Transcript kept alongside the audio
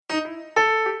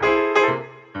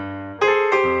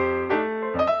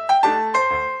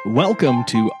Welcome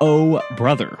to Oh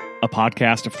Brother, a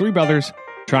podcast of three brothers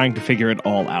trying to figure it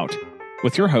all out,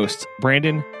 with your hosts,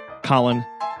 Brandon, Colin,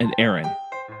 and Aaron.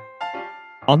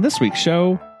 On this week's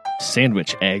show,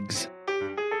 sandwich eggs.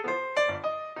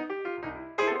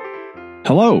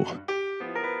 Hello.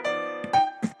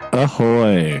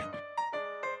 Ahoy.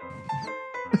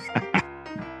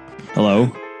 Hello.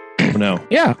 Oh, no.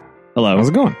 Yeah. Hello. How's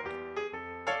it going?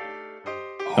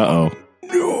 Uh-oh.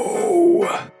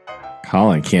 No.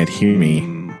 Colin can't hear me.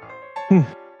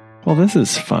 Well, this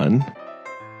is fun.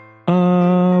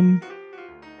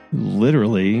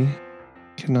 Literally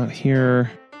cannot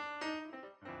hear.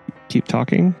 Keep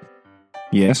talking.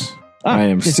 Yes. I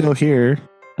am still here.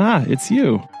 It's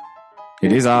you.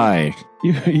 It is I.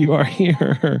 You are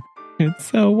here. It's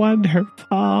so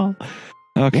wonderful.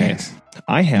 Okay. Yes.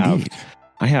 I have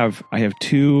Indeed.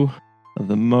 two of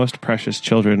the most precious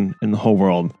children in the whole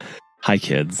world. Hi,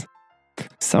 kids.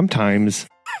 Sometimes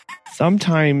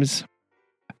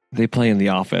they play in the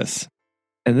office.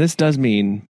 And this does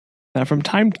mean that from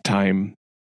time to time,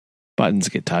 buttons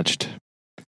get touched.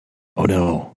 Oh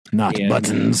no, not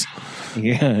buttons.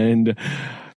 Yeah, and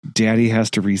Daddy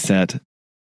has to reset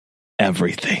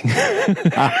everything.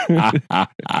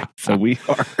 So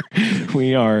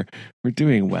we're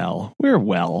doing well. We're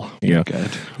well. We're Yeah. good.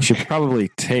 You should probably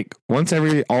take, once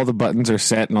all the buttons are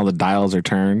set and all the dials are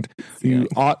turned, you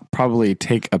ought probably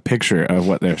take a picture of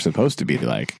what they're supposed to be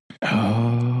like.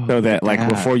 Oh, So that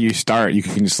before you start, you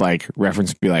can just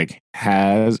reference, be like,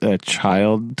 has a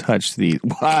child touched these?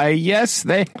 Why, yes,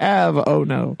 they have. Oh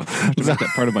no. Is that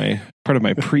part of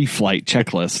my pre-flight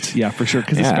checklist? Yeah, for sure.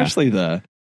 Because especially the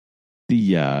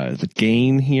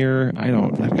gain here, I've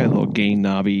got a little gain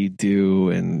knobby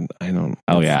and I don't.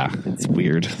 Oh yeah, it's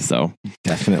weird. So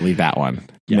definitely that one.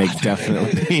 Yeah.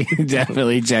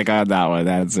 Definitely check out that one.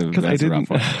 That's a rough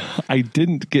one. I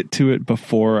didn't get to it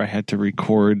before I had to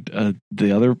record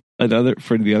the other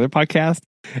podcast,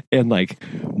 and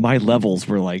my levels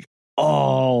were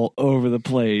all over the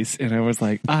place, and I was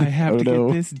like, I have to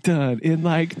get this done in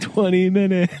 20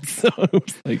 minutes. So it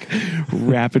was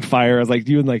rapid fire. I was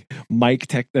doing mic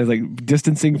tech, I was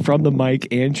distancing from the mic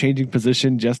and changing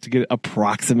position just to get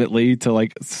approximately to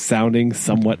sounding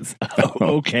somewhat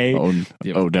okay.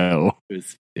 Oh no.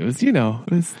 It was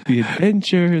the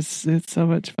adventures. It's so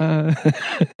much fun.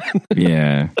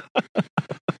 Yeah.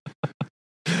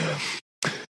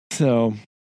 So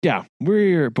yeah,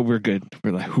 we're good.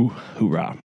 We're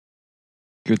hoorah.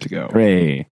 Good to go.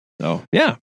 Hooray. So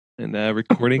yeah. And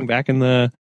recording back in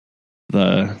the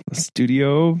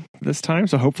studio this time.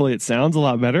 So hopefully it sounds a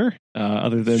lot better.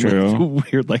 Other than the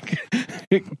weird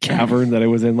cavern that I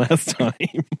was in last time.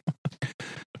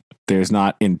 There's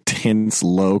not intense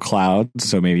low clouds,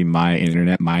 so maybe my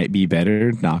internet might be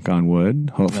better. Knock on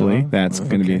wood. Hopefully that's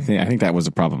going to be a thing. I think that was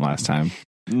a problem last time.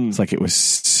 It's it was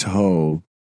so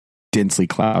densely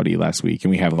cloudy last week,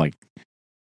 and we have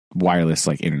wireless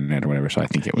internet or whatever. So I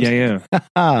think it was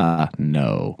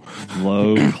no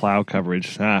low cloud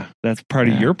coverage. That's part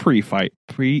of your pre-flight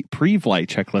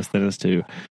checklist. That is to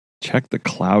check the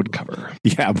cloud cover.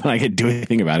 Yeah, but I can't do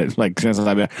anything about it.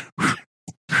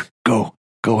 Go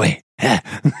away.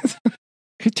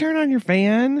 Could turn on your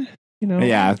fan.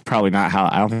 Yeah, it's probably not how.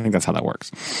 I don't think that's how that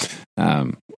works.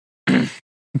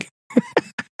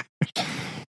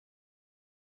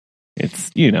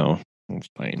 It's it's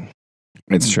fine.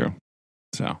 It's true.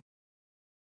 So,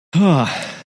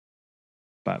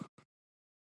 but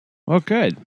well,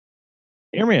 good.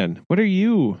 Airman, what are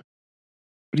you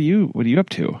up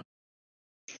to?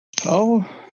 Oh,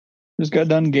 just got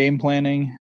done game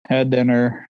planning. Had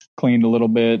dinner. Cleaned a little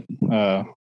bit.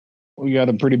 We got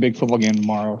a pretty big football game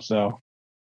tomorrow, so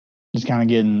just kind of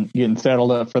getting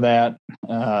settled up for that.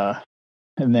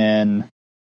 And then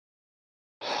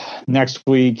next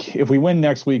week, if we win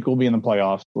next week, we'll be in the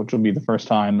playoffs, which will be the first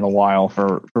time in a while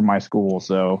for my school.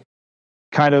 So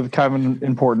kind of an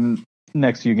important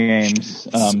next few games.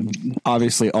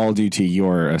 Obviously, all due to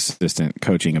your assistant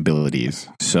coaching abilities.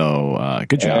 So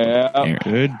good job.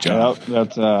 Good job.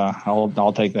 That's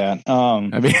I'll take that. I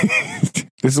mean,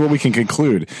 this is what we can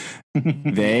conclude.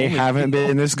 They haven't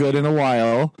been this good in a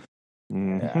while.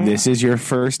 Mm-hmm. This is your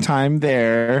first time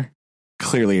there.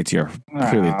 Clearly, it's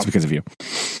because of you.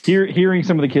 Hearing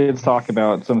some of the kids talk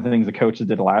about some of the things the coaches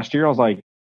did last year, I was like,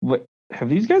 "What? Have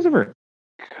these guys ever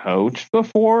coached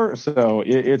before?" So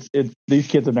it's these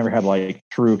kids have never had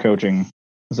true coaching.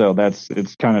 So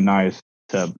it's kind of nice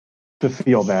to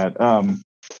feel that.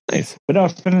 Nice. But no,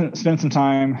 spend some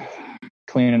time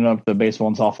cleaning up the baseball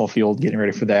and softball field, getting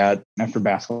ready for that after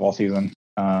basketball season.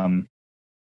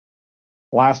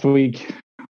 Last week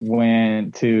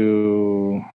went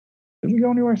to did we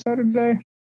go anywhere Saturday?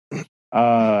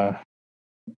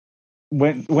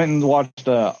 Went and watched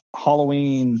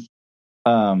Halloween.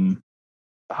 The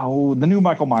new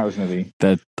Michael Myers movie,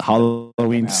 the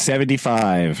Halloween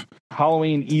 75,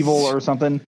 Halloween Evil or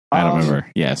something. I don't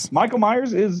remember. Yes, Michael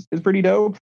Myers is pretty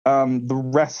dope.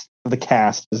 The rest of the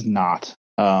cast is not.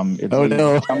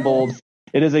 It's jumbled.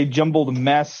 It is a jumbled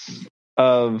mess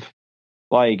of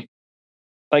like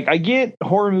I get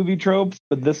horror movie tropes,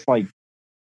 but this oh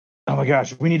my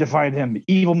gosh, we need to find him.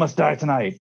 Evil must die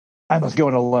tonight. I must go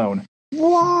in alone.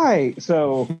 Why?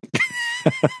 So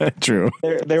true.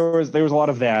 There was a lot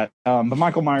of that. But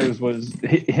Michael Myers was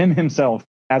him himself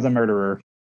as a murderer.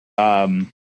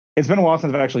 It's been a while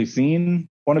since I've actually seen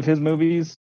one of his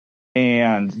movies,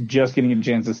 and just getting a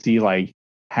chance to see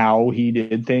how he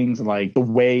did things, and the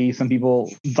way some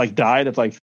people died. It's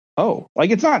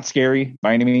it's not scary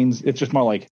by any means. It's just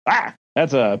more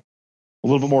that's a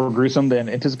little bit more gruesome than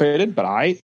anticipated. But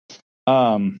I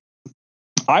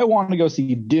want to go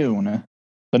see Dune,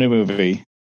 the new movie,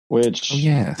 which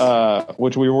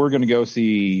we were going to go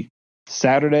see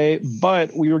Saturday,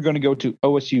 but we were going to go to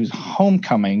OSU's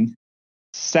homecoming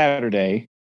Saturday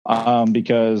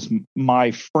because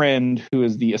my friend, who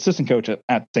is the assistant coach at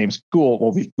the same school,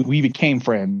 well, we became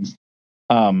friends.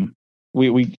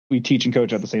 We teach and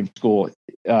coach at the same school.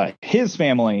 His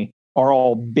family are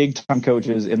all big time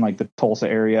coaches in the Tulsa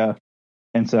area,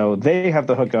 and so they have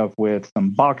to hook up with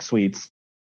some box suites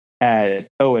at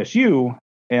OSU,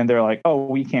 and they're like, "Oh,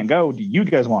 we can't go. Do you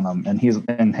guys want them?" And him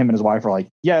and his wife are like,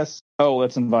 "Yes." Oh,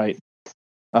 let's invite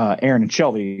Aaron and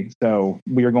Shelby. So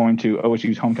we are going to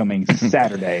OSU's homecoming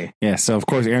Saturday. Yeah. So of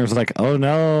course Aaron was like, "Oh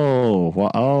no!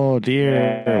 Well, oh dear!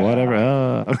 Yeah.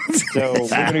 Whatever." So we're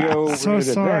gonna go. So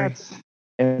sorry.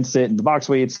 And sit in the box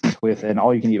suites with an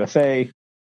all-you-can-eat buffet.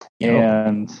 Yep.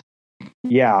 And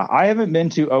yeah, I haven't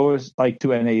been to a legit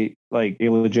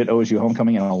OSU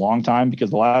homecoming in a long time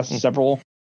because the last several,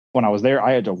 when I was there,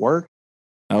 I had to work.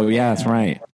 Oh yeah, that's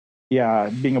right. Yeah,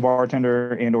 being a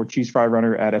bartender and or cheese fry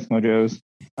runner at Eskimo Joe's.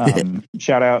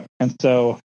 Shout out. And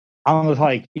so I was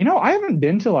like, I haven't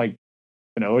been to an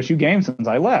OSU game since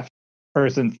I left, or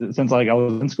since I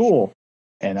was in school,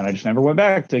 and then I just never went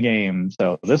back to games.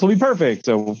 So this will be perfect.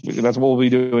 So that's what we'll be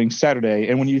doing Saturday.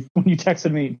 And when you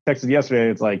texted yesterday,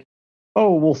 it's like,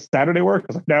 oh, will Saturday work? I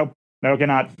was like, no,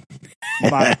 cannot.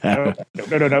 No.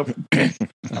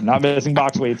 I'm not missing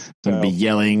box suites. So. I'll be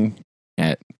yelling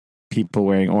at people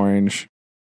wearing orange.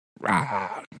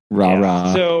 Rah, rah,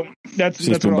 rah. So that's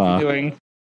what I'll be doing.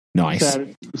 Nice.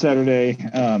 Saturday.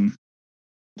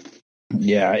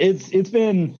 Yeah, it's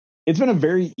been a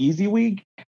very easy week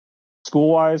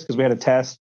school wise because we had a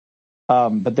test.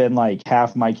 But then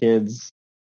half my kids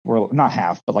were not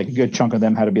half, but a good chunk of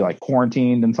them had to be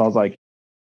quarantined, and so I was like,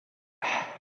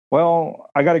 well,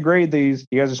 I got to grade these.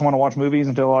 You guys just want to watch movies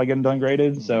until I get them done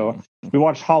graded? So we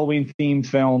watched Halloween themed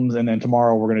films, and then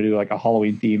tomorrow we're going to do a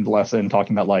Halloween themed lesson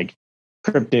talking about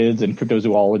cryptids and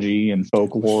cryptozoology and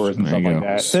folklore and stuff like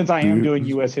that. Since I am doing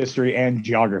U.S. history and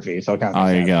geography, so kind of.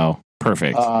 There you go.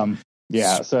 Perfect.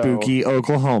 Yeah. So spooky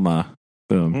Oklahoma.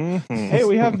 Boom. Mm-hmm. Hey,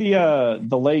 we have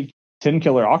the Lake 10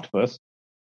 Killer octopus.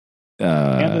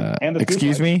 And the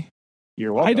excuse me.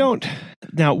 You're welcome. I don't.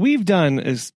 Now we've done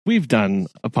a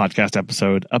podcast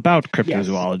episode about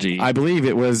cryptozoology. Yes. I believe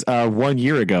it was 1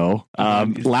 year ago,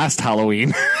 last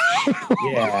Halloween.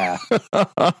 Yeah.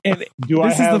 And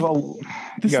this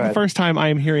is the first time I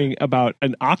am hearing about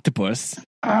an octopus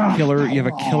killer. You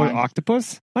have a killer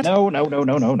octopus? What? No.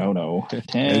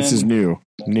 This is new.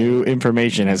 New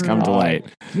information has come to light.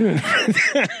 Really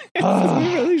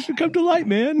should come to light,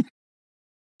 man.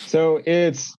 So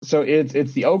it's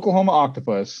the Oklahoma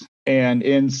octopus, and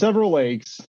in several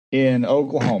lakes in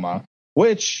Oklahoma,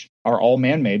 which are all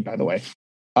man-made, by the way.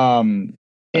 In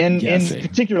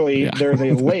particularly, there's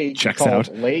a lake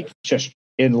called Lake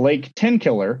 10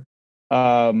 Killer.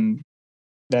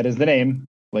 That is the name,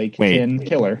 Lake 10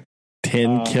 Killer.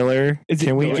 10 Killer? Is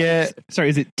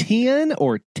it 10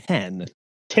 or 10?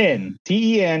 10.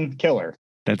 TEN Killer.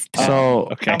 That's 10. So,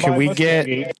 okay. Can we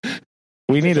get...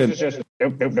 We need Nope.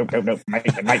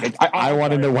 I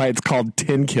want to know why it's called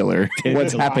Tin Killer.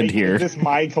 What's happened here? Is this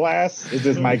my class?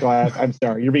 I'm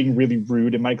sorry. You're being really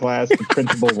rude in my class. The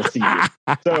principal will see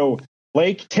you. So,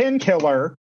 Lake 10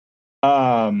 Killer,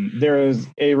 there is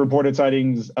a reported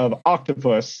sightings of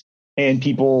octopus and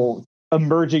people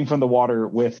emerging from the water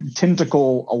with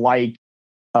tentacle-like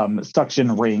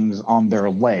suction rings on their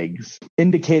legs,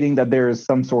 indicating that there is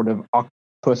some sort of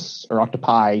octopus or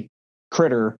octopi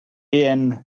critter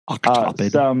in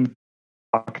some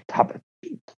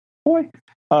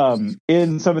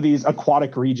in some of these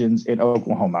aquatic regions in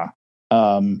Oklahoma.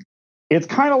 it's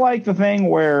kind of like the thing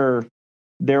where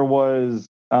there was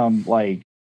piranha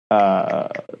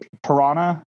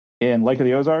in Lake of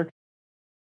the Ozark.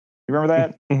 You remember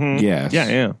that? Mm-hmm. Yes.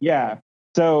 Yeah.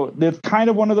 So it's kind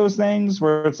of one of those things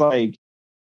where it's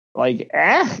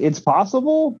it's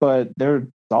possible, but they're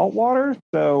saltwater.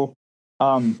 So,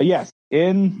 but yes,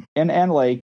 in Ann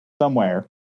Lake somewhere,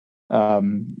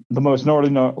 the most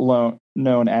northerly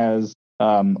known as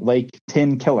Lake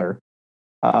Tin Killer,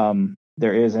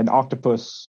 there is an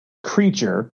octopus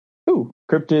creature. Ooh,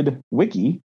 cryptid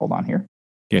wiki. Hold on here.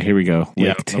 Yeah, here we go. Yeah,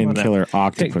 Lake Tin Killer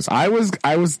octopus. I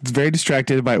was very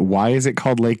distracted by why is it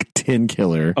called Lake Tin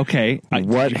Killer? Okay,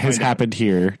 what has happened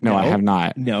here? No, I have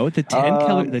not. No, the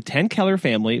Ten Keller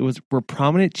family were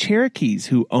prominent Cherokees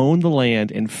who owned the land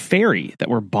and ferry that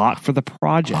were bought for the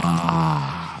project.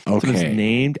 Ah, So it was okay.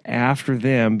 named after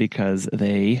them because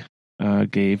they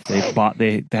had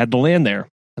the land there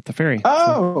at the ferry.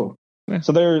 Oh, Yeah.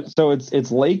 so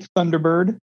it's Lake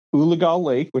Thunderbird, Ulagal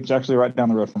Lake, which is actually right down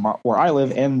the road from where I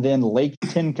live, and then Lake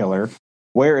Tin Killer,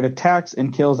 where it attacks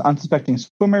and kills unsuspecting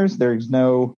swimmers. There is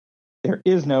no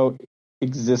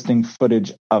existing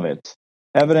footage of it.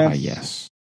 Evidence, Yes.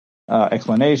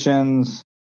 Explanations,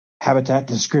 habitat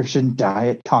description,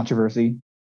 diet, controversy,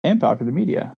 and popular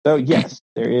media. So yes,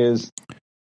 there is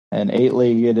an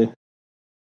 8-legged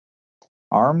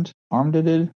armed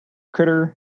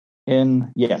critter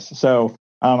in yes. So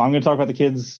I'm going to talk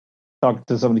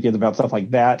to some of the kids about stuff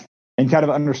like that and kind of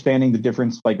understanding the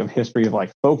difference of history of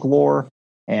folklore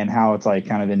and how it's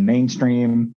kind of in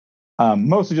mainstream.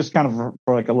 Mostly just kind of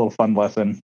for a little fun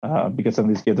lesson because some of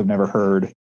these kids have never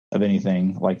heard of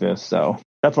anything like this. So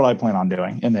that's what I plan on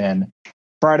doing. And then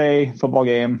Friday football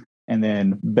game, and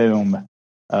then boom,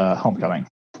 homecoming,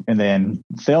 and then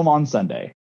film on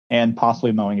Sunday, and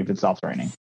possibly mowing if it stops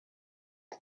raining.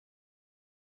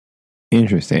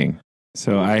 Interesting.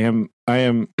 So I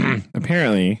am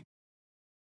apparently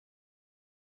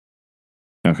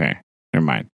okay. Never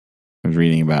mind. I was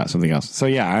reading about something else. So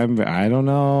yeah, I don't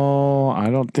know. I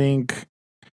don't think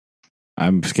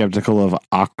I'm skeptical of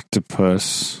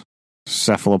octopus,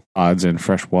 cephalopods in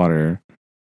fresh water.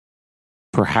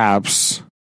 Perhaps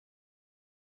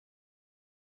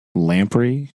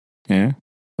lamprey. Yeah,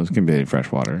 those can be in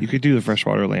fresh water. You could do the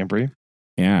freshwater lamprey.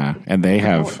 Yeah, and they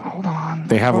have. Hold on.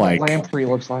 They have what lamprey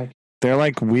looks like. They're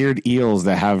like weird eels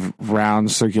that have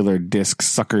round circular disc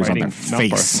suckers on their Biting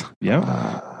mouth face.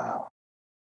 Yeah.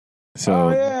 So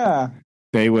yeah,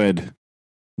 they would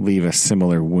leave a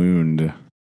similar wound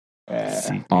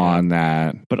on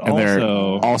that. But and they're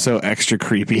also also extra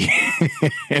creepy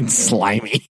and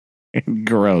slimy and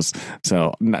gross.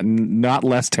 So not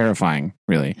less terrifying,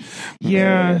 really.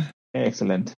 yeah.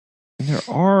 Excellent. There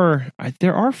are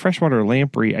freshwater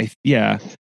lamprey.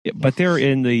 But they're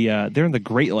in the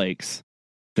Great Lakes.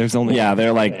 There's only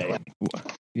they're like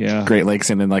Great Lakes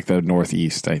and in the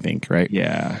Northeast, I think, right?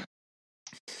 Yeah.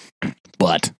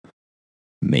 But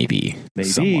maybe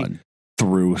someone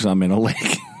threw some in a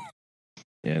lake.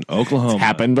 In Oklahoma, It's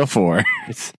happened before.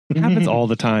 It happens all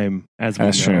the time. That's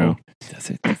know. True. Does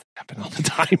it happen all the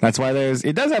time? That's why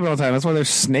it does happen all the time. That's why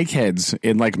there's snakeheads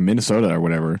in Minnesota or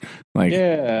whatever.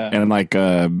 And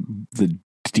the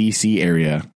DC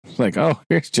area. It's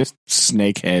here's just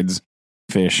snakeheads,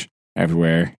 fish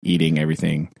everywhere, eating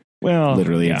everything. Well,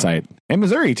 literally in sight. And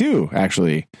Missouri too,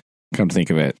 actually. Come to think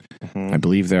of it. Mm-hmm. I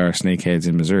believe there are snakeheads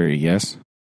in Missouri. Yes?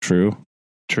 True.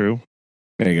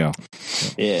 There you go.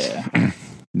 Yeah.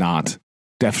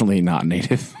 Definitely not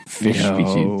native fish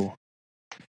species.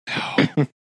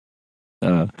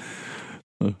 We'll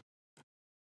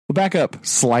back up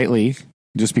slightly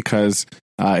just because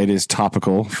it is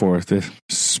topical for the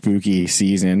spooky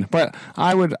season. But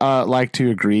I would like to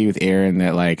agree with Aaron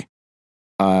that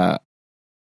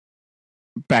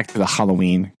back to the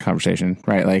Halloween conversation,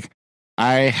 right?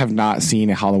 I have not seen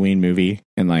a Halloween movie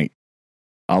in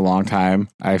a long time.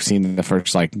 I've seen the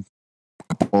first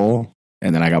couple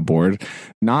and then I got bored.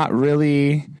 Not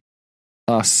really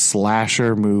a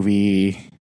slasher movie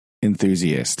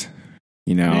enthusiast,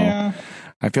 Yeah.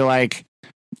 I feel like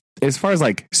as far as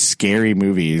scary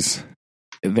movies,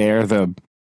 they're the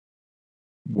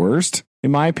worst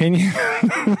in my opinion.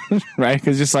 Right?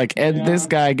 Because just this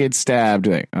guy gets stabbed.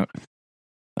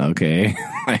 Okay.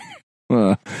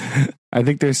 I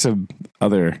think there's some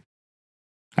other,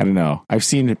 I don't know. I've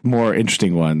seen more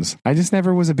interesting ones. I just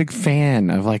never was a big fan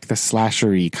of the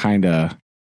slashery kind of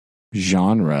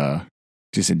genre,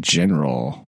 just in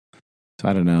general. So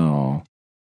I don't know.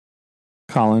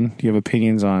 Colin, do you have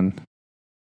opinions on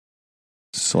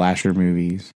slasher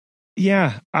movies?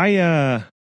 Yeah, I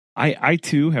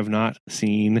too have not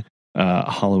seen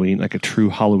Halloween, like a true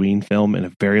Halloween film in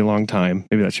a very long time.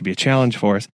 Maybe that should be a challenge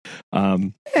for us.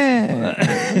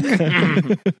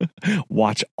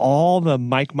 Watch all the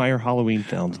Mike Meyer Halloween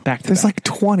films back to There's back. like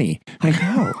 20. I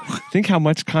know. Think how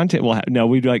much content we'll have. No,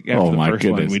 we'd like after the first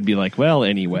one, we'd be like, well,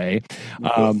 anyway.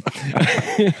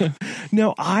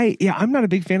 No, I'm not a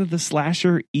big fan of the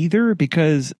slasher either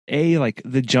because like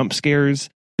the jump scares,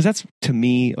 because that's to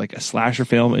me like a slasher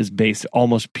film is based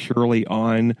almost purely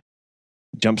on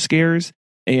jump scares,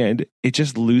 and it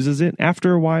just loses it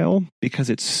after a while because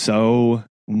it's so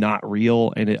not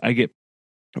real, and I get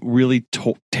really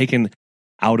taken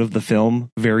out of the film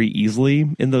very easily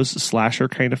in those slasher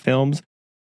kind of films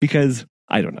because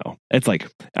I don't know. It's like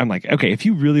I'm like, okay, if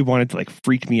you really wanted to like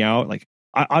freak me out, like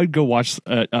I'd go watch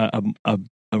a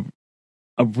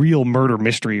real murder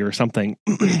mystery or something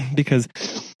because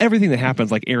everything that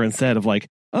happens, like Aaron said, of like,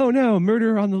 oh no,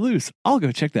 murder on the loose, I'll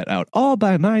go check that out all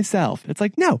by myself. It's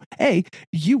like, no, A,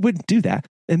 you wouldn't do that,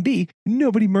 and B,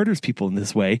 nobody murders people in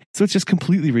this way, so it's just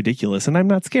completely ridiculous, and I'm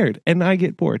not scared, and I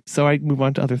get bored, so I move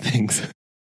on to other things.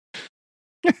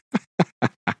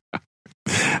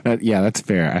 Yeah, that's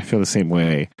fair. I feel the same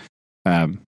way. I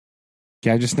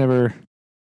just never.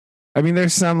 I mean,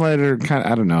 there's some that are kind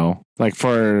of, I don't know, like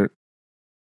I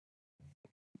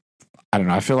don't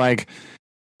know. I feel like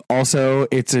also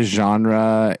it's a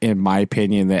genre, in my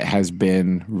opinion, that has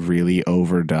been really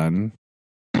overdone.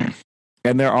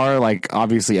 And there are like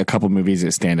obviously a couple movies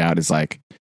that stand out as like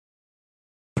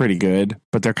pretty good,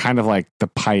 but they're kind of like the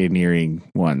pioneering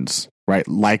ones, right?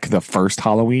 Like the first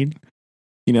Halloween,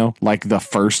 like the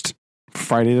first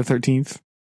Friday the 13th,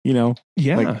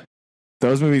 Yeah. Like,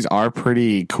 those movies are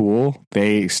pretty cool.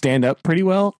 They stand up pretty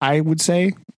well, I would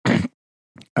say.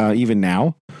 Even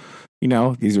now,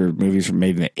 these are movies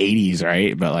made in the 80s,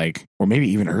 right? But like, or maybe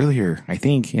even earlier, I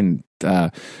think in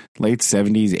late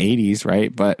 70s, 80s,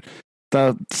 right? But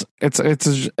it's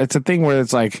a thing where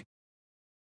it's like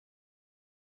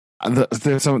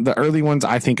the early ones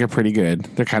I think are pretty good.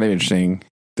 They're kind of interesting.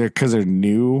 Because they're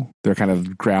new, they're kind of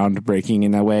groundbreaking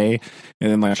in a way, and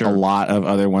then like a lot of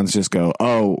other ones just go,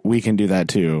 "Oh, we can do that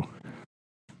too,"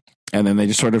 and then they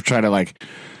just sort of try to like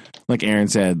Aaron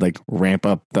said, like ramp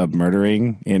up the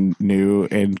murdering in new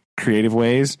and creative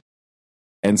ways,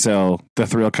 and so the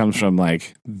thrill comes from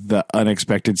like the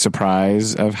unexpected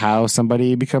surprise of how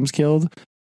somebody becomes killed,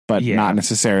 but not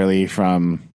necessarily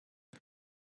from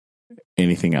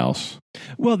anything else.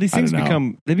 Well, these things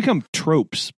become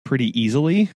tropes pretty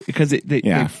easily because they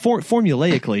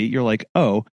formulaically you're like,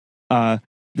 oh,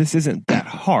 this isn't that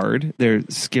hard. They're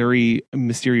scary,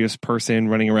 mysterious person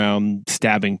running around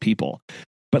stabbing people,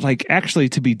 but like actually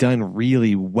to be done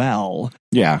really well.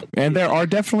 Yeah, and there are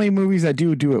definitely movies that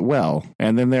do it well,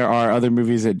 and then there are other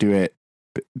movies that do it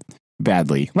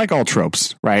badly, like all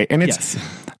tropes, right? And it's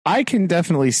I can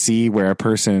definitely see where a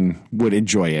person would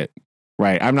enjoy it.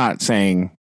 Right. I'm not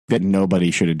saying that nobody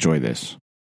should enjoy this.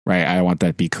 Right. I want that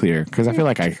to be clear because I feel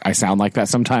like I sound like that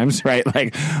sometimes. Right.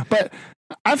 Like, but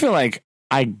I feel like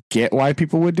I get why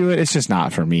people would do it. It's just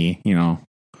not for me, Yeah.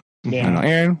 I don't know.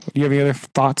 Aaron, do you have any other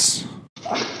thoughts?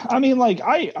 I mean, like,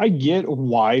 I get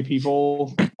why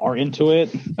people are into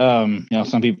it.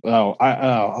 Some people,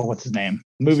 what's his name?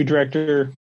 Movie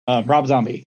director, Rob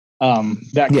Zombie.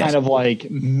 That kind of like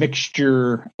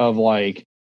mixture of like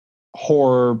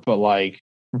horror, but like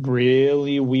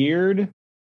really weird.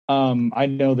 I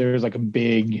know there's like a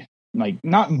big, like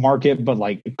not market, but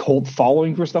like cult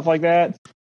following for stuff like that.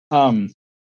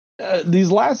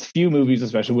 These last few movies,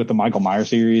 especially with the Michael Myers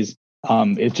series,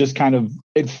 it just kind of,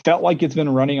 it felt like it's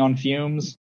been running on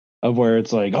fumes of where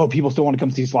it's like, oh, people still want to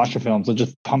come see slasher films, so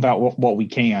just pump out what we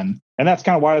can. And that's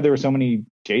kind of why there were so many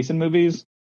Jason movies.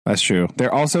 That's true.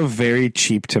 They're also very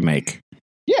cheap to make.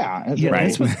 Yeah, right.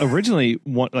 This was originally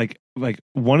one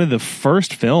of the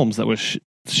first films that was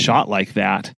shot like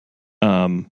that.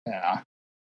 Where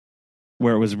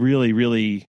it was really,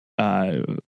 really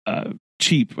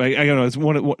cheap. I don't know. It's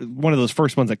one of those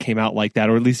first ones that came out like that,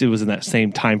 or at least it was in that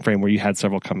same time frame where you had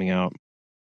several coming out.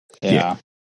 Yeah.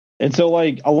 And so,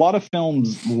 like a lot of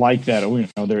films like that,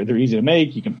 they're easy to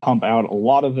make. You can pump out a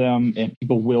lot of them, and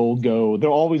people will go.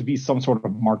 There'll always be some sort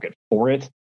of market for it.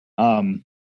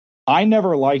 I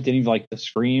never liked any of like the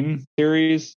Scream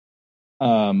series.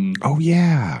 Oh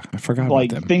yeah, I forgot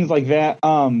like about them. Things like that.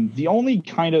 The only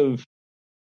kind of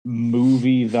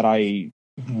movie that I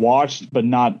watched, but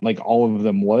not like all of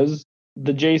them, was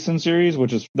the Jason series,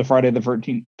 which is the Friday the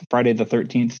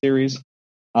 13th series.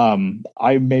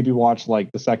 I maybe watched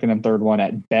like the second and third one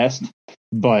at best,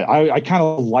 but I kind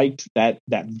of liked that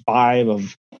vibe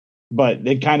of, but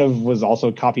it kind of was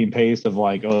also copy and paste of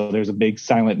like, oh, there's a big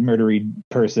silent murdery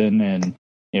person and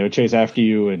chase after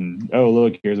you, and oh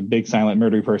look, here's a big silent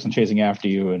murdery person chasing after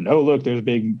you, and oh look, there's a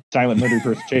big silent murdery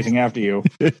person chasing after you.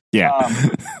 Yeah.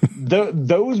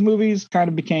 Those movies kind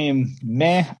of became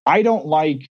meh.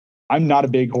 I'm not a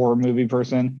big horror movie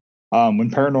person.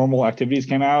 When Paranormal Activities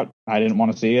came out, I didn't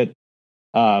want to see it.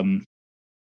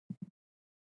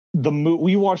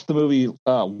 We watched the movie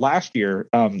last year.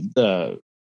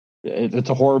 It's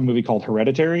a horror movie called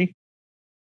Hereditary.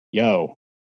 Yo,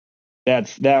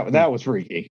 that was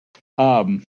freaky.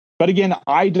 But again,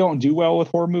 I don't do well with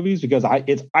horror movies because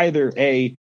it's either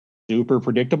a super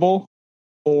predictable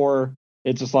or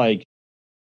it's just like,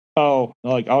 I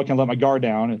can let my guard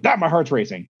down and that my heart's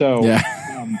racing. So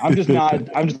I'm just not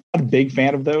a big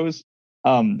fan of those.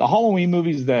 The Halloween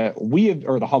movies that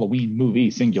the Halloween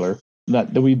movie singular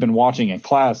that we've been watching in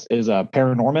class is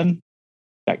Paranorman,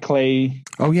 that clay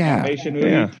animation movie.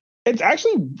 Yeah. It's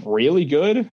actually really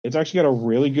good. It's actually got a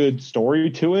really good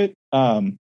story to it.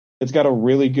 It's got a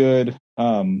really good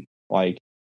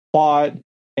plot,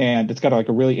 and it's got a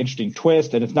really interesting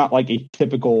twist, and it's not like a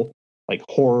typical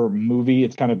horror movie.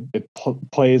 It's kind of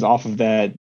plays off of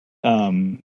that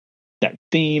that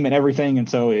theme and everything, and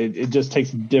so it just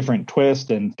takes a different twist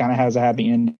and kind of has a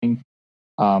happy ending.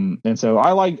 And so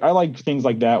I like things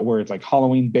like that where it's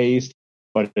Halloween based,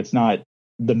 but it's not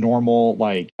the normal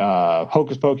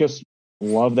Hocus Pocus.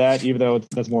 Love that, even though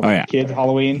that's more kids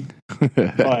Halloween.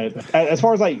 But as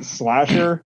far as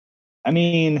slasher, I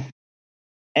mean,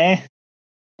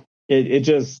 it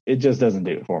just doesn't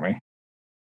do it for me.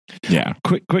 Yeah.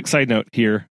 Quick side note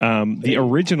here. The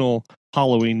original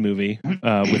Halloween movie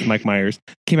with Mike Myers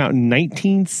came out in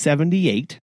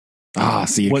 1978.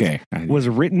 Was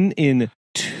written in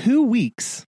 2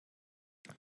 weeks,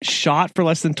 shot for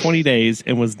less than 20 days,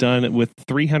 and was done with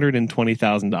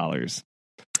 $320,000.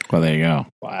 Well, there you go.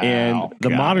 Wow. And the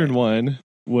modern one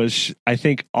was, I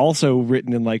think, also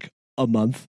written in a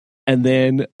month, and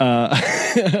then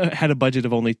had a budget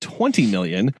of only $20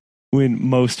 million when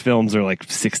most films are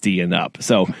 60 and up.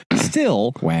 So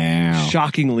still,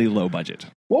 shockingly low budget.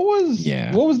 What was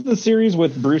the series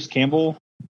with Bruce Campbell,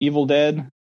 Evil Dead?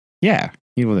 Yeah,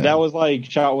 Evil Dead. That was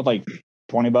shot with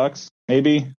 $20,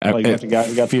 maybe.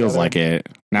 It feels like it.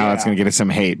 Now that's going to get us some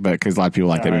hate, but because a lot of people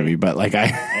like that movie. But but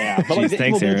the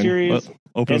Evil Dead series,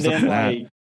 opens up that.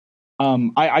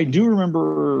 I do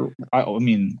remember. I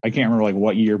can't remember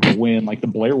what year, but when the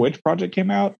Blair Witch Project came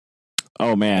out.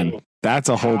 Oh man, that's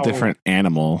a whole different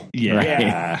animal. Yeah, right?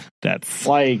 Yeah. That's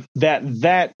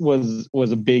that was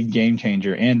a big game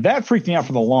changer, and that freaked me out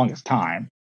for the longest time.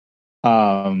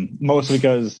 Mostly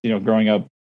because growing up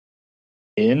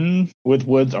with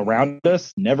woods around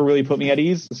us never really put me at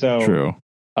ease. So true.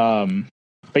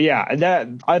 But yeah, that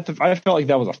I felt like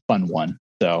that was a fun one.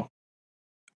 So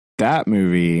that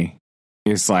movie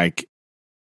is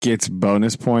gets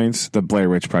bonus points. The Blair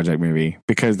Witch Project movie,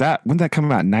 because when did that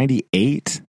come out?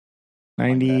 98,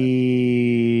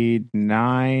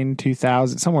 99,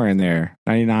 2000, somewhere in there.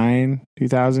 99,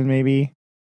 2000, maybe.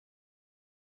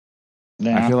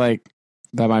 Yeah. I feel like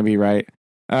that might be right.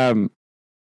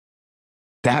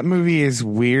 That movie is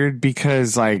weird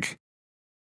because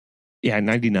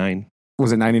 99.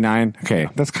 Was it 99? Okay,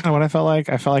 that's kind of what I felt like.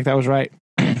 I felt like that was right.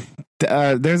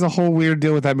 There's a whole weird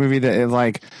deal with that movie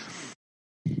that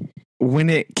when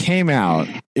it came out,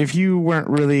 if you weren't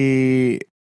really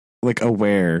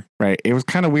aware, right? It was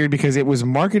kind of weird because it was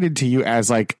marketed to you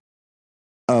as a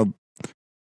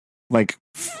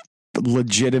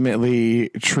legitimately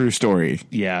true story.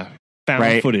 Yeah.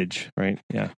 Found footage, right?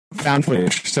 Yeah. Found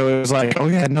footage. So it was oh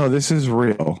yeah, no, this is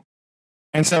real.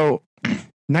 And so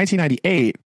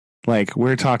 1998,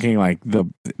 we're talking the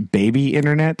baby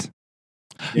internet,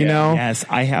 you know? Yes,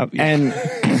 I have.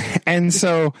 And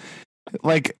so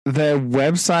the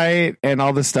website and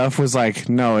all the stuff was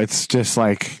no, it's just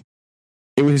it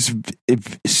was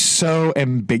so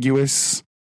ambiguous,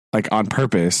 on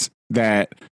purpose,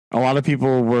 that a lot of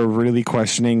people were really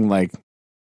questioning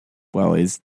well,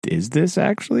 is this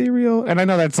actually real? And I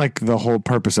know that's the whole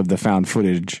purpose of the found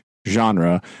footage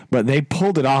genre, but they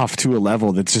pulled it off to a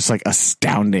level that's just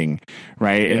astounding,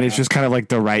 right? Yeah. And it's just kind of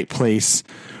the right place,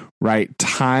 right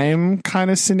time kind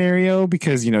of scenario,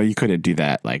 because you couldn't do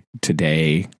that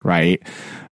today, right?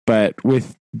 But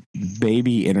with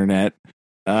baby internet,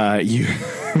 you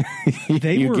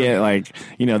get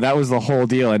that was the whole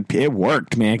deal, and it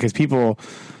worked, man, because people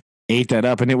ate that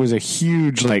up, and it was a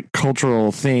huge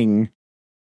cultural thing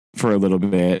for a little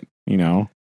bit,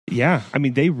 Yeah, I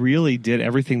mean, they really did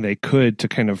everything they could to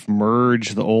kind of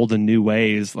merge the old and new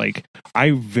ways.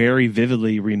 I very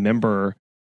vividly remember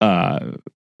the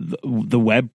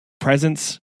web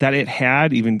presence that it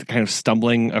had, even kind of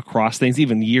stumbling across things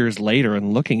even years later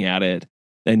and looking at it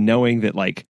and knowing that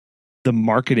like the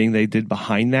marketing they did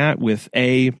behind that with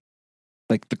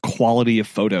like the quality of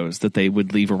photos that they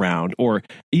would leave around, or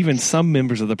even some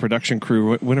members of the production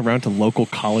crew went around to local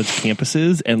college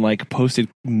campuses and like posted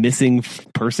missing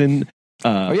person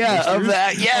of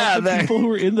that, the people who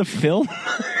were in the film.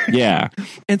 Yeah.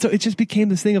 And so it just became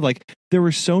this thing of like, there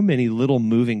were so many little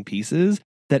moving pieces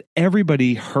that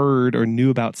everybody heard or knew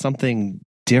about something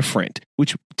different,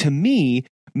 which to me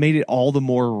made it all the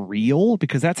more real,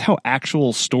 because that's how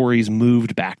actual stories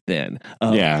moved back then.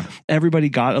 Everybody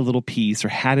got a little piece or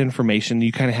had information.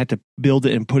 You kind of had to build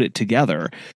it and put it together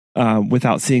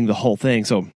without seeing the whole thing.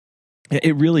 So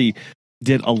it really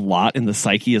did a lot in the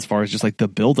psyche as far as just like the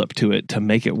build up to it to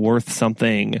make it worth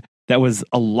something that was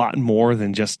a lot more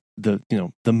than just the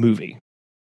movie.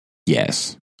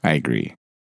 Yes, I agree.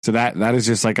 So that is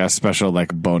just like a special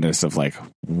like bonus of like,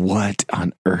 what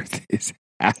on earth is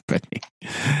happening?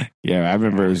 Yeah, I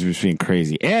remember it was just being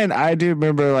crazy. And I do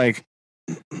remember like,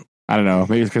 I don't know,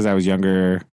 maybe it's because I was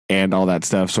younger and all that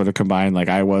stuff sort of combined. Like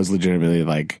I was legitimately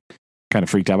like kind of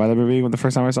freaked out by the movie when the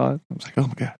first time I saw it. I was like, oh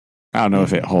my God. I don't know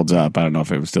if it holds up. I don't know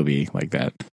if it would still be like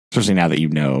that, especially now that you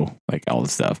know like all the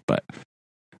stuff. But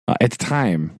at the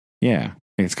time, yeah,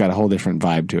 it's got a whole different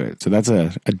vibe to it. So that's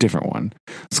a different one.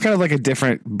 It's kind of like a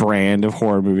different brand of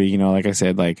horror movie. You know, like I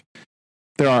said, like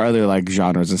there are other like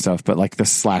genres and stuff, but like the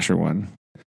slasher one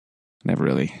never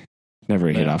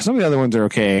hit off. Some of the other ones are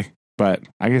okay, but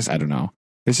I guess, I don't know.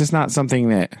 It's just not something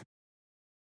that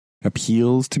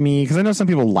appeals to me, because I know some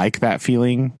people like that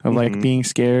feeling of like being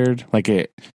scared. Like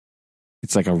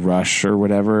it's like a rush or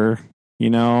whatever, you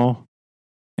know?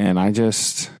 And I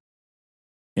just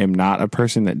am not a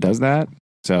person that does that.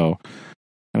 So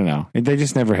I don't know. They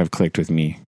just never have clicked with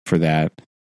me for that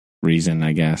reason,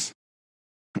 I guess.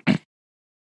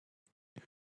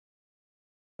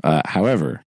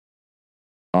 However,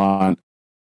 on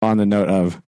the note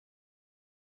of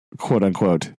quote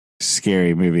unquote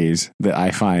scary movies that I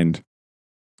find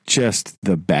just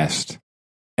the best,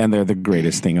 and they're the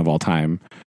greatest thing of all time,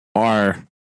 are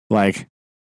like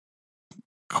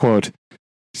quote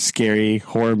scary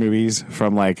horror movies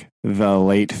from like the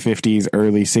late 50s,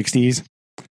 early 60s.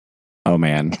 Oh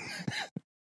man.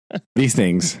 These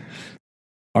things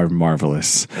are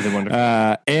marvelous. They're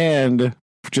wonderful. And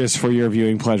just for your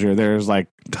viewing pleasure, there's like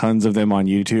tons of them on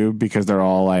YouTube because they're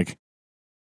all like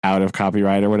out of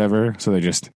copyright or whatever. So they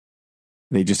just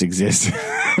exist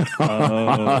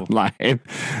online.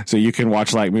 So you can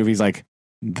watch like movies like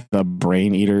The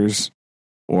Brain Eaters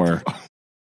or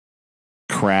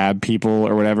Crab People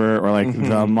or whatever, or like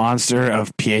The Monster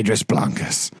of Piedras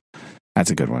Blancas. That's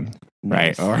a good one.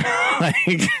 Nice. Right? Or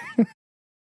like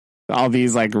all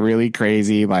these like really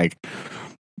crazy like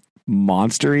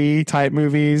monster-y type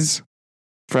movies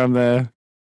from the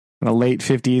late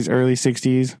 50s, early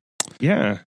 60s.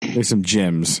 Yeah. There's some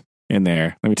gems in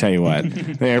there. Let me tell you what.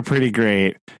 They are pretty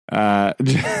great. They're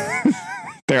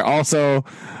also,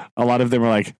 a lot of them are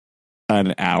like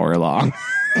an hour long.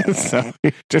 So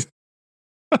just...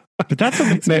 But that's what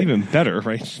makes it even better,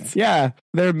 right? Yeah.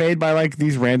 They're made by like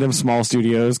these random small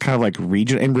studios, kind of like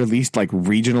region, and released like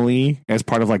regionally as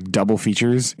part of like double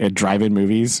features at drive-in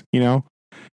movies, you know?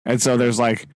 And so there's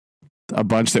like a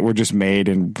bunch that were just made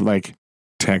in like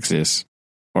Texas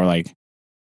or like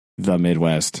the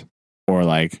Midwest or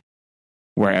like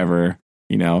wherever,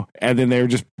 you know, and then they were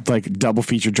just like double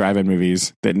feature drive-in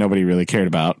movies that nobody really cared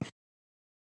about,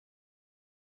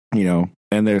 you know.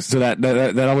 And there's, so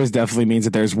that always definitely means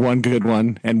that there's one good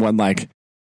one and one like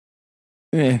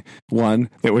one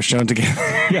that was shown together.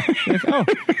 Yeah. Oh,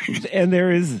 and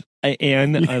there is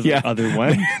other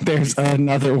one. There's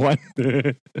another one.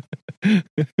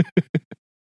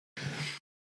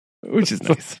 Which is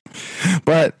nice.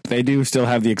 But they do still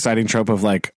have the exciting trope of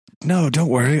like, no, don't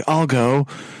worry, I'll go.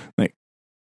 Like,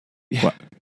 what?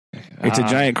 It's a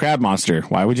giant crab monster.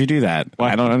 Why would you do that?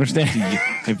 I don't understand.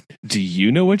 Do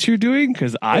you know what you're doing?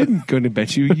 Because I'm going to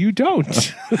bet you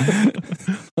don't.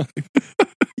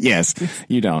 Yes,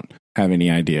 you don't have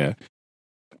any idea.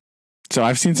 So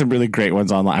I've seen some really great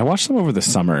ones online. I watched them over the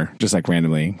summer, just like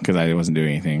randomly, because I wasn't doing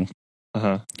anything.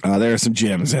 There are some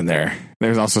gems in there.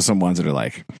 There's also some ones that are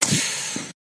like,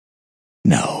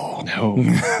 no.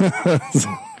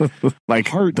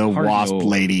 Like the wasp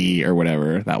lady or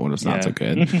whatever. That one was not so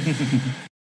good.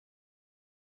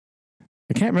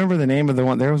 I can't remember the name of the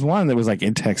one. There was one that was like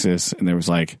in Texas, and there was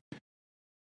like,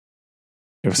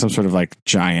 it was some sort of like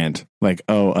giant, like,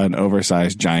 an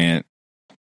oversized giant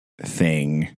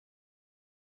thing.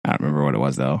 I don't remember what it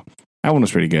was though. That one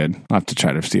was pretty good. I'll have to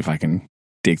try to see if I can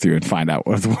dig through and find out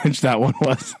which that one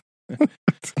was.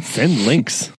 Send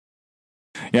links.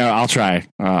 Yeah, I'll try.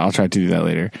 I'll try to do that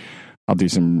later. I'll do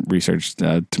some research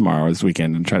tomorrow, this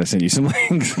weekend, and try to send you some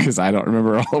links because I don't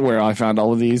remember where I found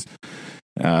all of these.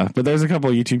 But there's a couple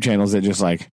of YouTube channels that just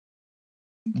like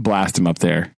blast them up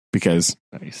there because,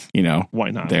 Nice.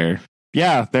 why not? They're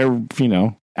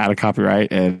out of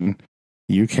copyright, and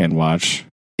you can watch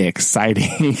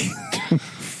exciting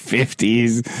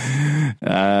 50s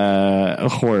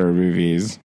horror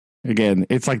movies. Again,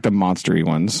 it's like the monstery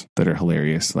ones that are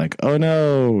hilarious. Like, oh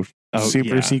no,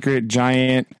 super secret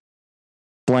giant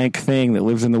blank thing that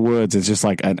lives in the woods. It's just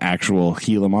like an actual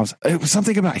Gila monster. It was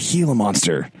something about Gila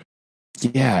monster.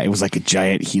 Yeah, it was like a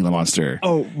giant Gila monster.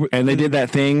 Oh, and they did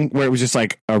that thing where it was just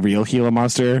like a real Gila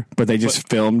monster, but they just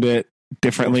filmed it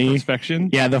differently. Forced perspection?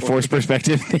 Yeah, the forced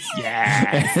perspective.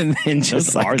 Yeah. And then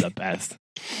just those are the best.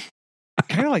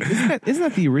 Kind of like, isn't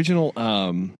that the original,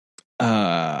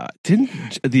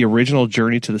 didn't the original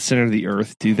Journey to the Center of the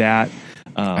Earth do that?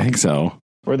 I think so.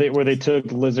 Where they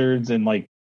took lizards and like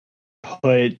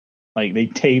put like they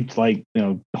taped like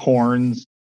horns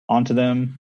onto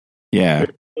them. Yeah.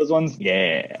 Those ones?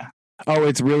 Yeah. Oh,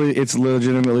 it's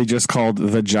legitimately just called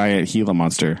the giant Gila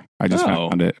monster. I just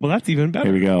found it. Well, that's even better.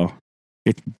 Here we go.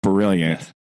 It's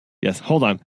brilliant. Yes. Hold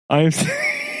on.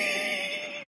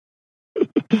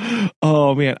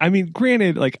 Oh man. I mean,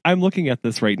 granted, like I'm looking at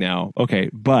this right now. Okay,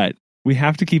 but we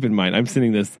have to keep in mind. I'm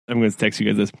sending this. I'm going to text you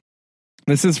guys this.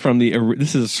 This is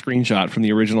this is a screenshot from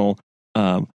the original.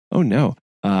 Oh no.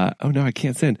 I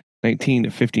can't send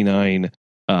 1959.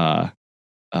 Why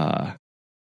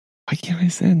can't I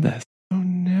send this? Oh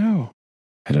no.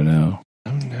 I don't know.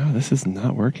 Oh no, this is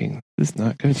not working. This is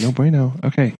not good. No bueno.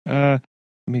 Okay. Let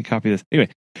me copy this. Anyway,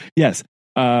 yes.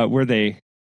 So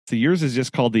yours is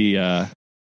just called the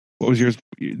what was yours?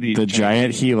 The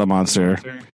giant Gila monster.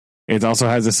 It also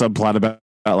has a subplot about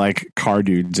like car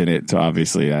dudes in it. So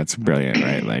obviously that's brilliant,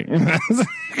 right? Like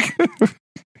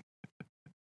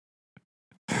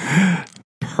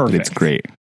perfect. It's great.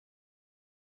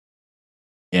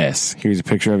 Yes. Here's a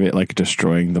picture of it like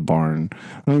destroying the barn.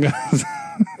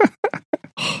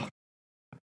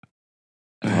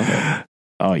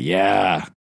 Oh yeah.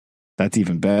 That's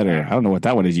even better. I don't know what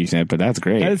that one is you said, but that's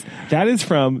great. That is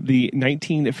from the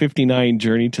 1959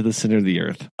 Journey to the Center of the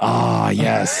Earth. Ah,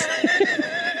 yes.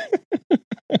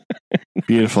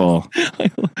 Beautiful.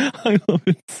 I love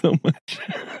it so much.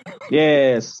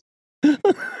 Yes.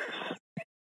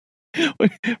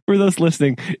 For those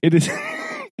listening, it is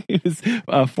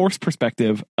a forced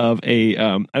perspective of a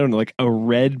I don't know, like a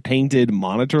red painted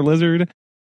monitor lizard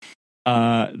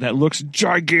that looks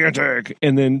gigantic,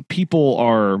 and then people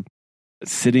are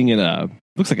sitting in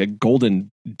looks like a golden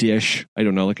dish, I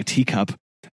don't know, like a teacup,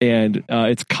 and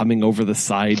it's coming over the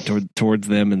side towards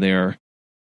them, and they're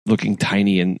looking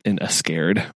tiny and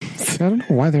scared. I don't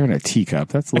know why they're in a teacup.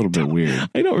 That's a little bit weird.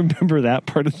 I don't remember that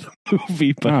part of the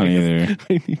movie, but I don't either.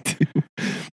 I need to.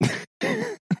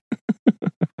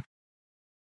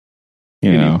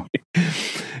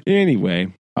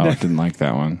 Anyway. Oh, I didn't like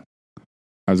that one.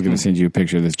 I was going to send you a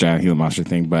picture of this giant Gila monster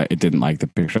thing, but it didn't like the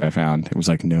picture I found. It was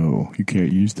like, no, you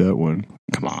can't use that one.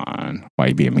 Come on. Why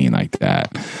you being mean like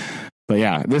that? But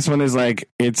yeah, this one is like,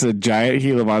 it's a giant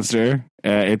Gila monster.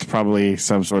 It's probably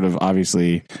some sort of,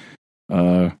 obviously,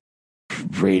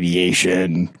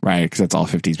 radiation, right? Because that's all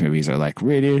 50s movies are like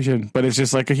radiation. But it's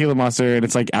just like a Gila monster, and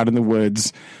it's like out in the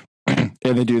woods. And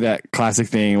they do that classic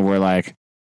thing where like,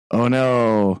 oh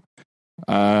no,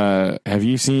 have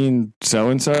you seen so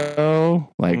and so?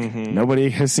 Like nobody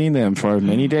has seen them for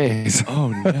many days. Oh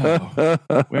no,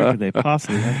 where could they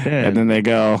possibly have been? And then they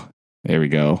go, there we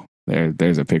go.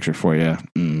 There's a picture for you.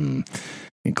 In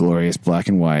glorious black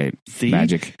and white. See?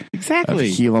 Magic. Exactly.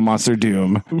 Of Gila Monster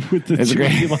Doom. With the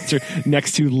Gila Monster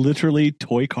next to literally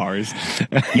toy cars.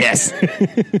 Yes.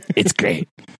 It's great.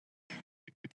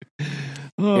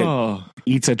 Oh. It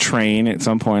eats a train at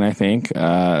some point, I think.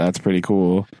 That's pretty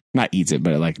cool. Not eats it,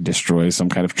 but it like destroys some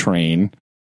kind of train.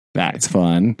 That's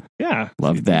fun. Yeah.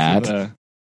 Love that.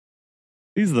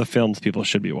 These are the films people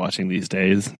should be watching these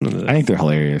days. I think they're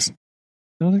hilarious.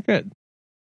 No, they're good.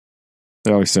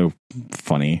 They're always so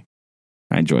funny.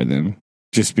 I enjoy them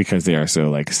just because they are so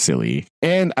like silly.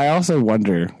 And I also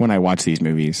wonder when I watch these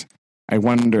movies, I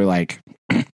wonder like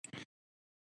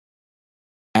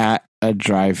at a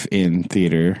drive-in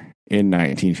theater in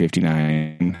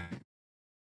 1959,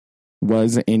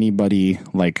 was anybody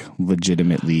like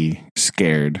legitimately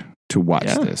scared to watch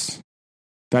this?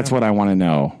 That's what I want to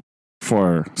know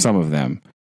for some of them,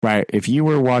 right? If you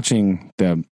were watching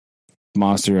the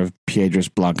Monster of Piedras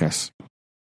Blancas,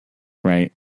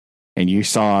 right? And you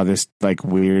saw this like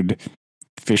weird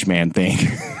fishman thing.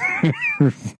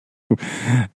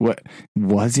 What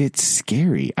was it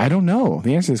scary? I don't know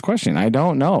the answer to this question. I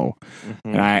don't know.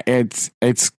 And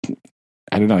it's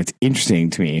I don't know. It's interesting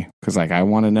to me because like I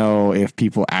want to know if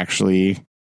people actually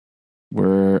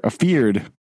were afeared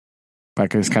by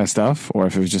this kind of stuff, or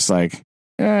if it was just like,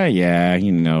 yeah,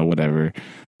 whatever.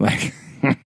 Like,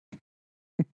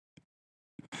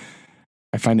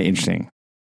 I find it interesting.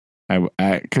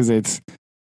 Because it's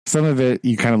some of it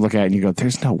you kind of look at and you go,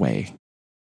 there's no way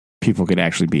people could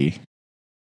actually be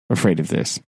afraid of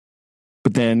this.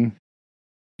 But then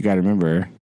you got to remember,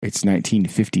 it's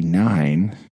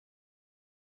 1959.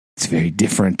 It's very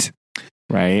different,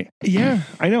 right? Yeah,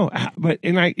 I know. But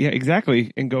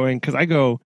exactly. And going, because I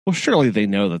go, well, surely they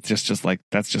know that's just like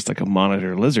a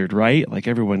monitor lizard, right? Like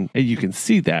everyone, you can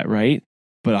see that, right?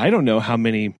 But I don't know how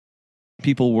many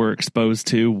people were exposed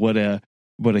to what a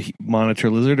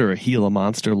monitor lizard or a Gila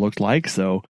monster looked like.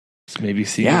 So maybe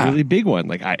see a really big one.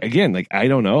 Like I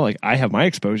don't know. Like I have my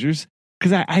exposures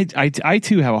because I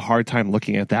too have a hard time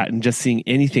looking at that and just seeing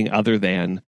anything other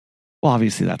than, well,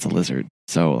 obviously that's a lizard.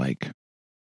 So like,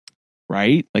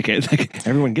 right? Like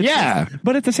everyone gets that.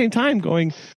 But at the same time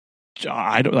going,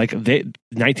 I don't like the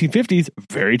 1950s,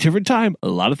 very different time. A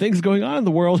lot of things going on in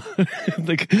the world.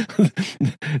 Like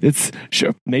it's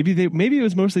sure maybe it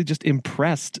was mostly just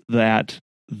impressed that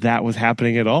was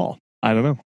happening at all. I don't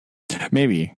know.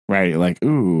 Maybe, right? Like,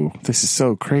 ooh, this is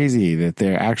so crazy that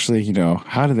they're actually,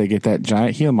 how did they get that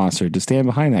giant Gila monster to stand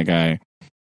behind that guy?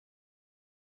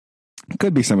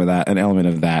 Could be some of that, an element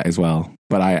of that as well.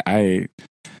 But I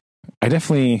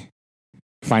definitely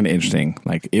find it interesting.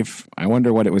 Like, if I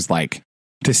wonder what it was like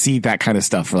to see that kind of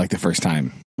stuff for like the first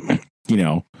time, like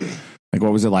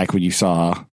what was it like when you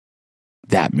saw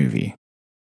that movie?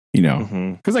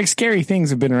 Because like scary things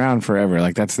have been around forever.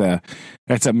 Like that's a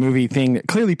movie thing that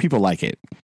clearly people like it,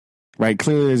 right?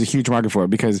 Clearly there's a huge market for it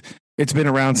because it's been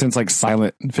around since like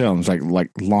silent films, like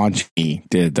Launch Me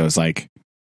did those like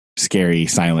scary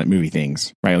silent movie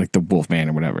things, right? Like the Wolfman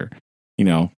or whatever,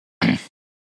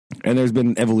 and there's been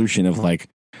an evolution of like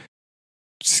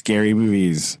scary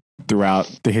movies throughout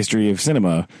the history of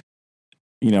cinema,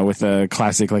 with a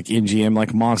classic like MGM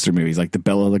like monster movies, like the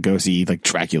Bela Lugosi like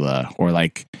Dracula, or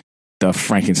like the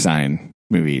Frankenstein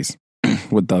movies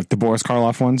with the Boris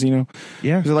Karloff ones. They're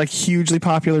like hugely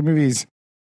popular movies,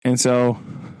 and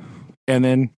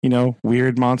then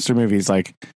weird monster movies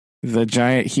like the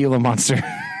giant Gila monster.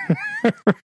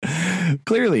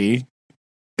 Clearly,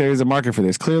 there's a market for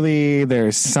this. Clearly,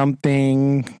 there's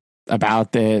something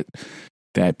about that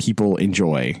people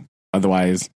enjoy.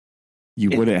 Otherwise, you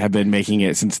wouldn't have been making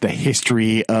it since the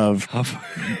history of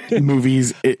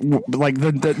movies. Like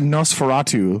the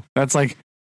Nosferatu. That's like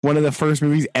one of the first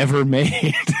movies ever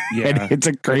made. Yeah. And it's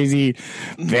a crazy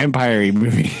vampire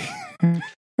movie.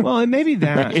 Well, and maybe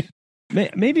that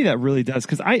maybe that really does,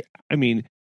 because I mean,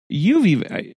 you've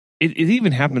even it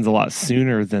even happens a lot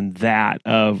sooner than that.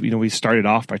 Of we started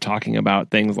off by talking about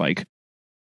things like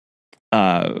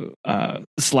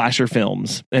slasher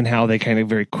films and how they kind of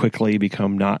very quickly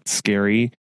become not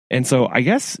scary. And so I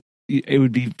guess it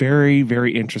would be very,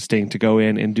 very interesting to go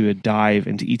in and do a dive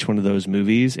into each one of those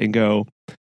movies and go,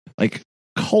 like,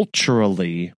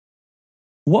 culturally,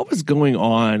 what was going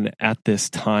on at this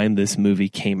time this movie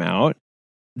came out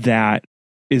that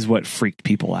is what freaked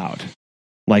people out.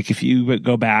 Like if you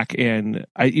go back and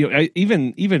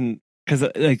even because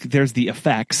like there's the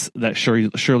effects that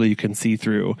surely you can see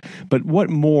through, but what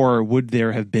more would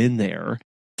there have been there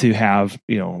to have,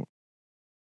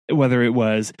 whether it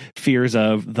was fears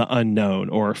of the unknown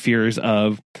or fears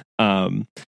of a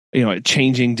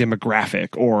changing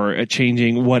demographic or a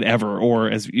changing whatever, or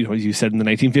as you said in the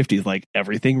 1950s, like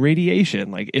everything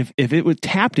radiation. Like if it would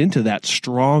tapped into that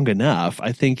strong enough,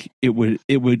 I think it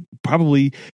would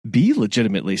probably be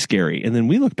legitimately scary. And then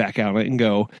we look back at it and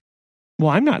go, well,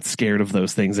 I'm not scared of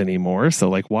those things anymore. So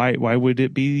like, why would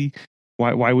it be?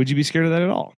 Why would you be scared of that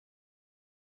at all?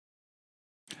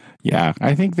 Yeah,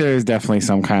 I think there's definitely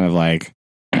some kind of like,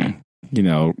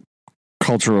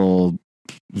 cultural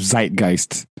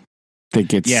zeitgeist that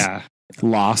gets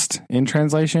lost in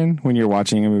translation when you're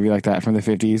watching a movie like that from the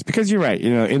 50s. Because you're right,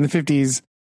 in the 50s,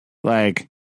 like,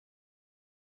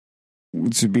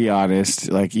 to be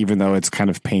honest, like, even though it's kind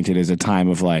of painted as a time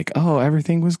of like, oh,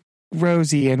 everything was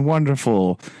rosy and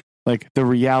wonderful, like the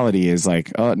reality is like,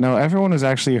 oh no, everyone was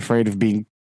actually afraid of being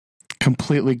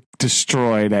completely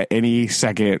destroyed at any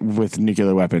second with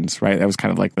nuclear weapons, right? That was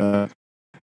kind of like the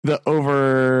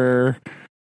overarching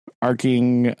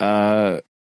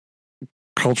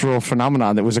cultural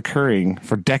phenomenon that was occurring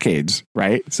for decades,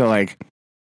 right? So like,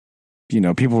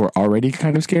 people were already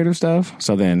kind of scared of stuff.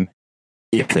 So then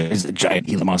if there's a giant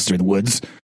Gila monster in the woods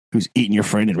who's eaten your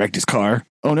friend and wrecked his car,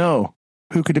 oh no,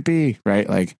 who could it be? Right?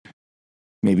 Like,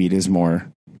 maybe it is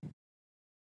more,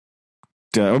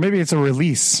 or maybe it's a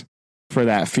release for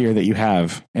that fear that you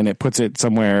have, and it puts it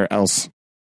somewhere else,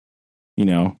 you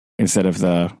know, instead of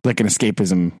like an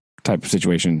escapism type of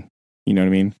situation. You know what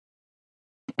I mean?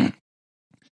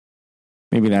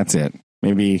 Maybe that's it.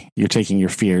 Maybe you're taking your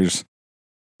fears,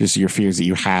 just your fears that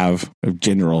you have of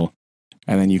general,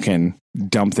 and then you can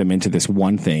dump them into this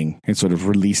one thing and sort of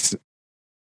release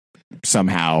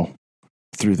somehow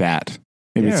through that.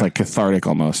 Maybe it's like cathartic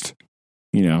almost,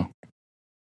 you know?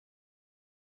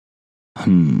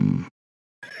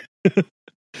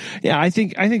 Yeah, I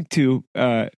think too,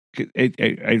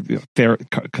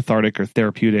 cathartic or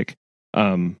therapeutic,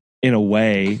 in a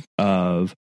way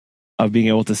of being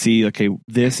able to see, okay,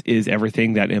 this is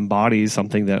everything that embodies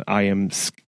something that I am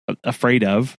afraid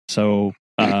of. So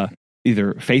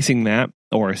either facing that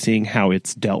or seeing how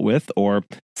it's dealt with, or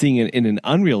seeing it in an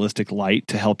unrealistic light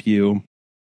to help you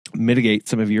mitigate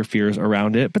some of your fears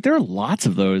around it. But there are lots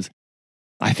of those.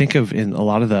 I think of in a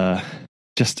lot of the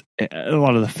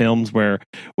films where,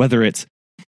 whether it's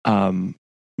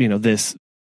this,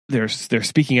 they're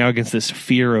speaking out against this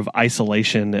fear of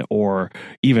isolation, or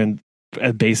even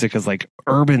as basic as like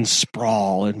urban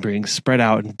sprawl and being spread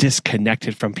out and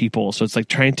disconnected from people. So it's like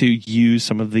trying to use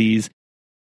some of these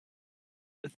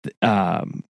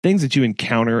things that you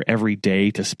encounter every day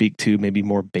to speak to maybe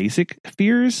more basic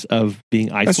fears of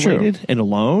being isolated and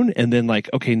alone. And then like,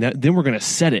 okay, then we're going to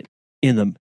set it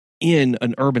in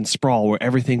an urban sprawl where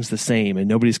everything's the same and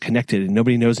nobody's connected and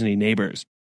nobody knows any neighbors.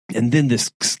 And then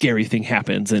this scary thing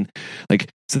happens. And like,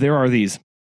 so there's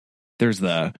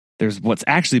what's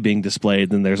actually being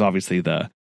displayed. Then there's obviously the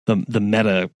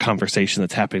meta conversation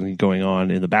that's going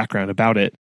on in the background about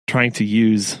it, trying to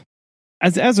use,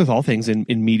 as with all things in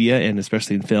media and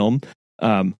especially in film,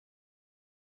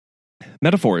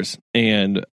 metaphors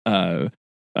and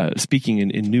speaking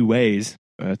in new ways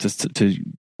to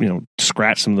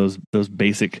scratch some of those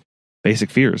basic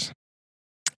fears.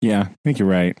 Yeah, I think you're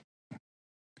right.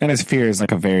 And his fear is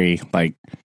like a very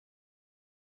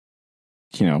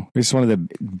it's one of the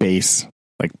base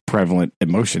prevalent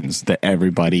emotions that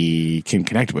everybody can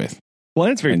connect with. Well,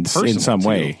 and it's very personal in some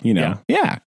way,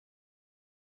 Yeah.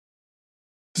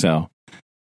 So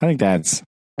I think that's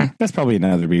probably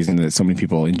another reason that so many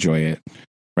people enjoy it,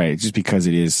 right? Just because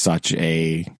it is such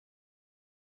a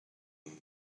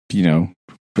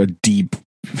deep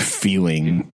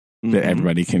feeling that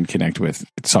everybody can connect with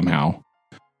somehow.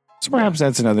 So perhaps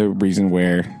that's another reason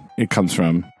where it comes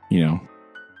from,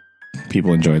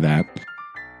 people enjoy that.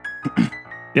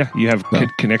 Yeah, you have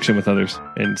connection with others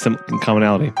and some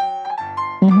commonality.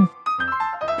 Mm-hmm.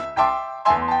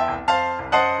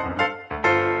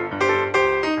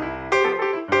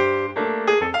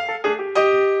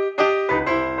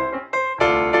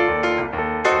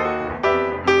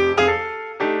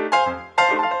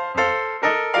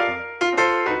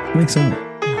 I think so.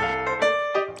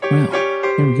 Well,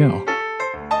 here we go.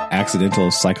 Accidental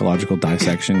psychological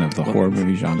dissection of the horror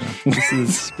movie genre.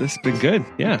 This has been good.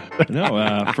 Yeah.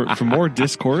 No, for more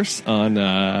discourse on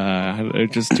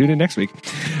just tune in next week.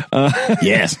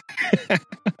 Yes.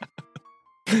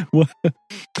 Well,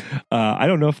 I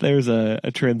don't know if there's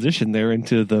a transition there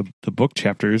into the book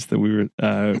chapters that we were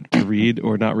to read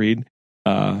or not read,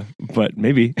 but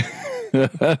maybe.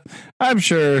 I'm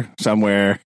sure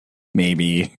somewhere,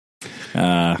 maybe.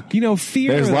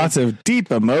 Fear. There's lots of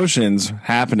deep emotions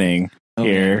happening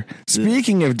here. Yeah.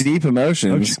 Speaking of deep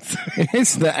emotions,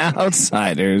 it's The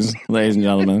Outsiders, ladies and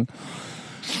gentlemen.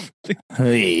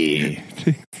 Hey.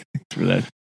 Thanks for that.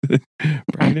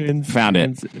 Brandon found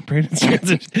it. Brandon's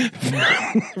transition.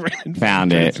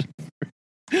 Found it.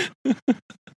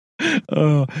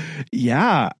 Oh,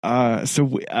 yeah.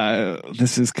 So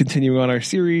this is continuing on our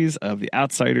series of The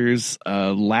Outsiders.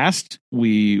 Last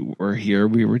we were here,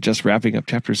 we were just wrapping up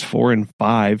chapters 4 and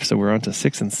 5. So we're on to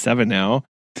 6 and 7 now.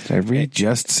 Did I read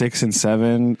just 6 and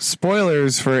 7?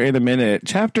 Spoilers for in a minute.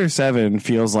 Chapter 7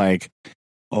 feels like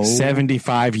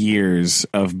 75 years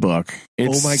of book.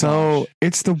 It's gosh.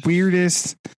 It's the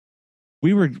weirdest.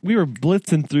 We were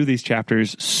blitzing through these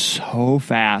chapters so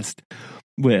fast.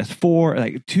 With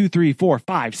 2, 3, 4,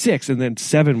 5, 6, and then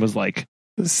 7 was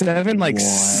 7 what?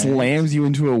 Slams you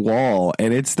into a wall,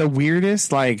 and it's the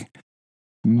weirdest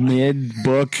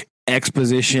mid-book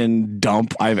exposition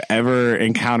dump I've ever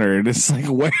encountered. It's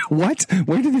what?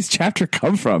 Where did this chapter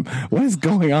come from? What is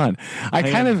going on?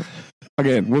 Again,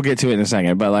 we'll get to it in a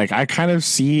second, but I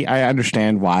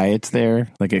understand why it's there.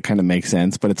 It kind of makes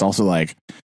sense, but it's also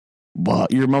well,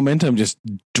 your momentum just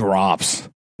drops.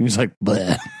 He was like,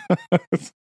 bleh.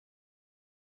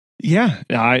 Yeah,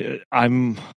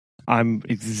 I'm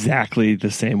exactly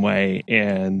the same way,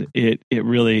 and it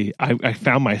really I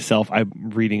found myself I'm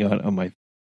reading on my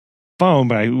phone,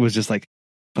 but I was just like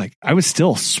I was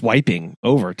still swiping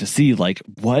over to see like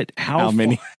how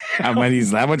much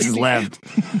is left.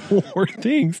 More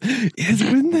things is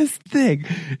in this thing,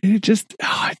 and it just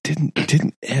it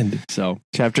didn't end. So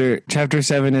chapter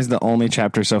 7 is the only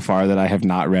chapter so far that I have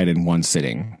not read in one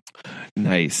sitting.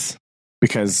 Nice,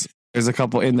 because there's a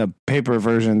couple in the paper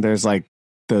version. There's like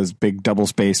those big double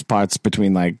space parts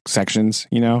between like sections,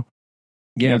 you know?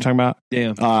 Yeah, you know what I'm talking about?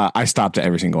 Damn. I stopped at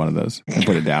every single one of those and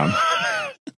put it down.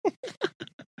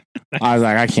 I was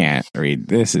like, I can't read.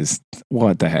 This is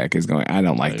what the heck is going. I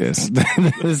don't like this.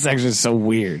 This section is so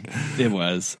weird. It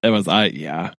was.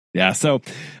 Yeah. So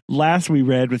last we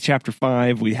read with chapter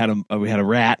 5, we had a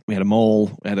rat, we had a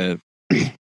mole, we had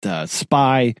a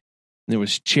spy. There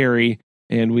was Cherry,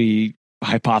 and we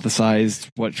hypothesized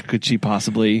what could she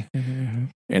possibly. And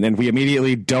then we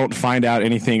immediately don't find out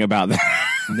anything about that.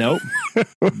 Nope.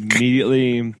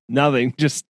 Immediately nothing.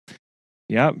 Just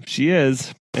she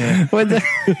is. Yeah,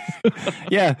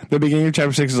 the beginning of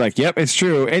chapter 6 is like, yep, it's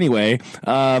true. Anyway,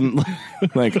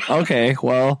 like, okay,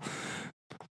 well,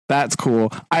 that's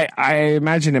cool. I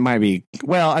imagine it might be.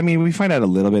 Well, I mean, we find out a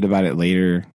little bit about it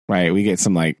later, right? We get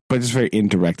some but just very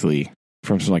indirectly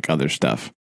from some other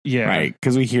stuff, yeah, right?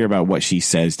 Because we hear about what she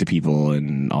says to people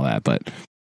and all that, but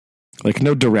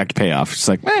no direct payoff. It's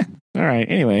like, all right.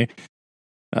 Anyway,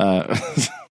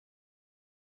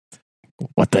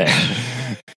 what the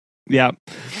heck? Yeah.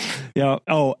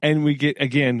 Oh, and we get,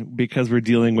 again, because we're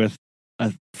dealing with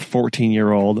a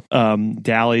 14-year-old,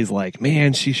 Dally's like,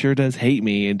 man, she sure does hate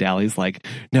me. And Dally's like,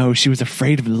 no, she was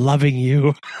afraid of loving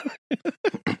you.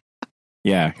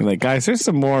 Yeah. Like, guys, there's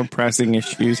some more pressing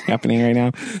issues happening right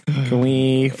now. Can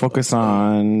we focus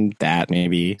on that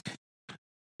maybe?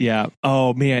 Yeah.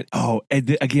 Oh, man. Oh,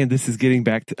 and again, this is getting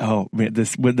back to,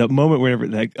 this, with the moment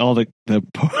whenever all the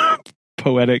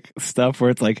poetic stuff where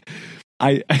it's like,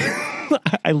 I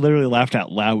literally laughed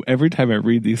out loud every time I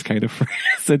read these kind of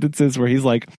sentences where he's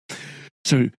like,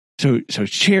 so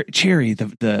Cherry,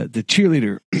 the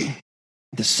cheerleader,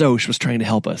 the Soch was trying to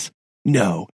help us.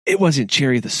 No, it wasn't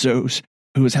Cherry the Soch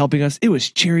who was helping us. It was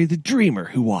Cherry the dreamer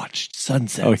who watched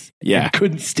sunsets. Oh, yeah. And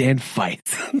couldn't stand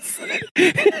fights. And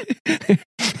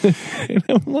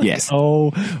I'm like, yes.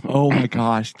 Oh my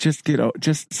gosh. Just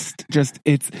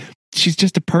she's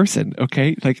just a person,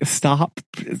 okay? Like, stop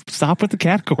with the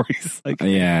categories. Like,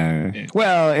 yeah.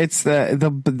 Well, it's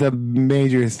the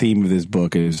major theme of this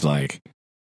book is the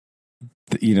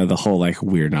whole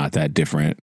we're not that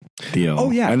different deal.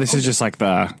 Oh yeah, and this is just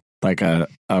a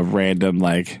random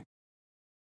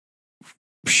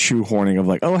shoehorning of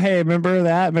oh hey, remember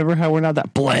that? Remember how we're not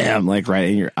that blam right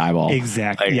in your eyeball?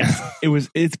 Exactly. Yes.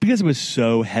 It's because it was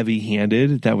so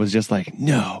heavy-handed that was just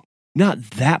no. Not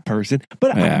that person,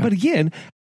 but again,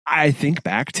 I think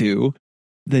back to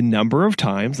the number of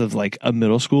times of a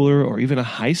middle schooler or even a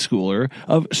high schooler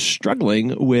of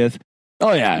struggling with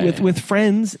with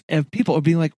friends and people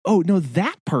being like, oh no,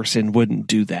 that person wouldn't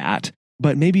do that,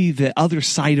 but maybe the other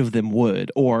side of them would,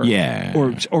 or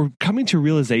coming to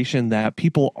realization that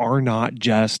people are not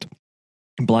just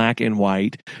black and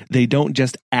white. They don't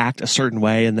just act a certain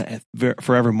way and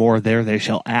forevermore there they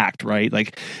shall act, right?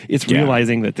 It's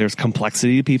realizing that there's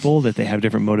complexity to people, that they have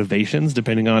different motivations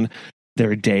depending on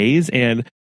their days. And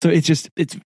so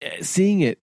it's seeing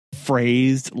it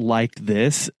phrased like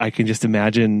this. I can just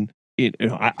imagine it.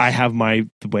 I have the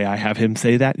way I have him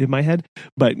say that in my head,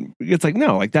 but it's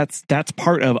no, that's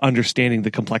part of understanding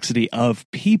the complexity of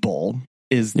people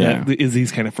is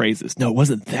these kind of phrases. No, it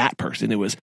wasn't that person. It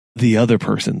was the other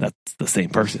person that's the same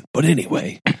person. But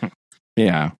anyway.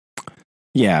 Yeah,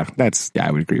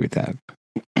 I would agree with that.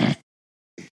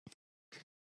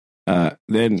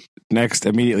 Then next,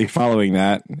 immediately following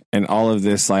that, and all of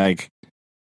this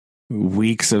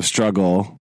weeks of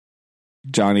struggle,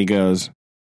 Johnny goes,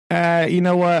 you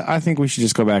know what? I think we should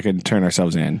just go back and turn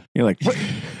ourselves in. You're like, what?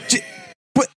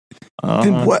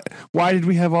 Then what? Why did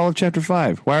we have all of chapter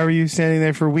 5? Why were you standing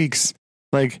there for weeks?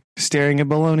 Staring at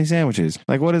bologna sandwiches.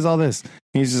 What is all this?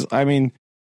 He just kind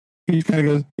of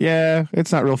goes, yeah,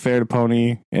 it's not real fair to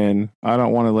Pony, and I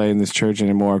don't want to lay in this church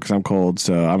anymore because I'm cold,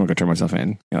 so I'm going to go turn myself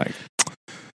in. You're like,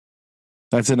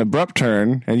 that's an abrupt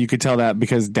turn, and you could tell that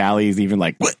because Dally's even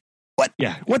what?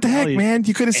 Yeah. What the heck, man?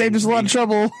 You could have saved us a lot of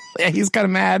trouble. Yeah, he's kind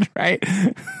of mad, right?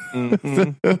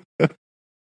 Mm-hmm.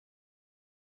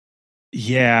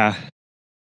 Yeah.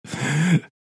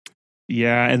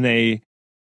 Yeah, and they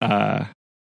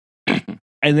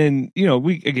And then,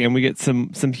 we get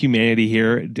some humanity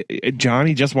here.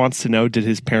 Johnny just wants to know, did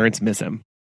his parents miss him?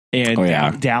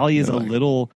 And Dally is a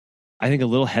little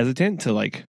hesitant to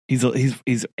like,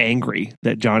 he's angry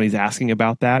that Johnny's asking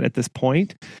about that at this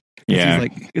point. Yeah.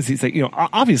 He's like,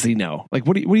 obviously no. Like,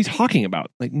 what are you talking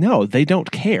about? Like, no, they don't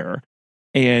care.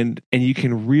 And you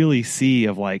can really see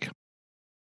of like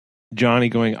Johnny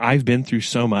going, I've been through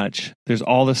so much. There's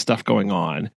all this stuff going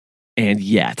on. And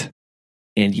yet.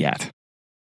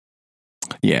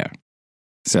 Yeah.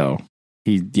 So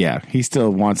he still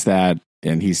wants that,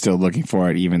 and he's still looking for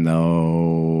it, even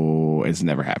though it's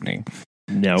never happening.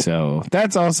 No. So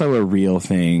that's also a real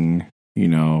thing,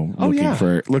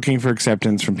 looking for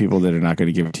acceptance from people that are not going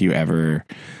to give it to you ever.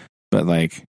 But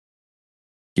like,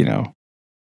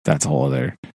 that's a whole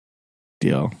other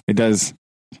deal. It does,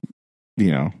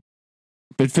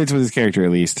 it fits with his character, at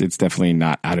least. It's definitely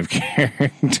not out of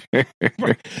character.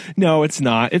 No, it's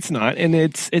not. And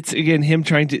it's again, him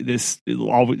trying to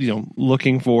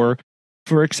looking for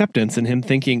acceptance, and him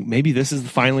thinking maybe this is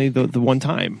finally the one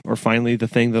time, or finally the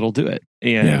thing that'll do it.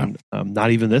 And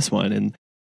not even this one. And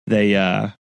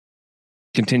they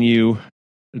continue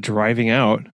driving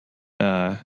out,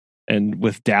 and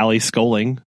with Dally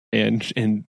scolding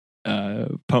and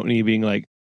Pony being like,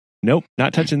 nope,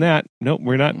 not touching that. Nope,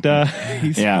 we're not. We're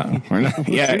not.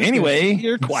 Yeah. Anyway,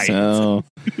 you're quiet. So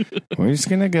we're just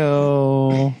gonna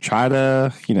go try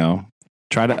to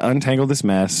untangle this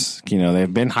mess.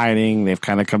 They've been hiding. They've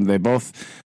kind of come. They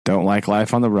both don't like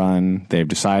life on the run. They've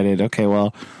decided, okay,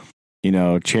 well,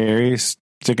 Cherry's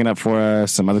sticking up for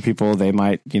us. Some other people, they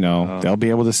might, they'll be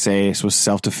able to say it was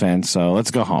self-defense. So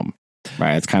let's go home.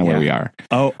 Right. That's kind of where we are.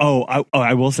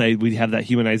 I will say we have that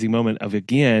humanizing moment of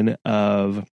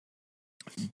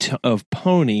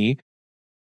Pony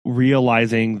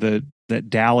realizing that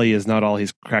Dally is not all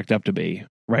he's cracked up to be.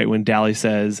 Right. When Dally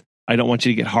says, I don't want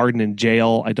you to get hardened in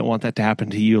jail. I don't want that to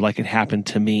happen to you like it happened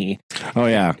to me. Oh,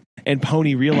 yeah. And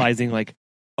Pony realizing like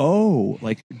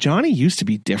Johnny used to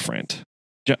be different.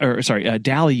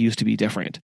 Dally used to be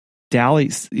different.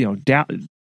 Dally's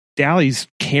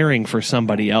caring for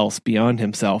somebody else beyond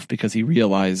himself because he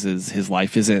realizes his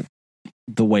life isn't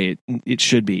the way it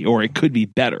should be, or it could be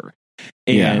better.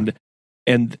 And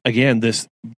again, this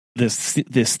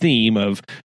theme of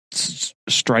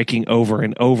striking over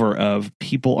and over of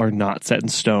people are not set in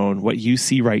stone. What you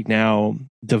see right now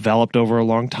developed over a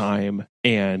long time,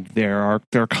 and there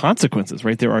are consequences,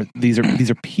 right? These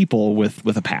are people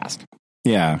with a past.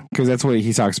 Yeah, because that's what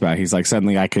he talks about. He's like,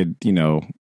 suddenly I could,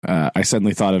 I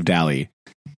suddenly thought of Dally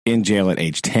in jail at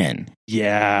age 10.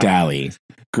 Yeah. Dally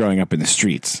growing up in the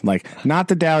streets. Like, not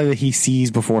the Dally that he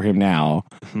sees before him now,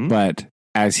 but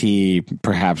as he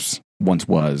perhaps once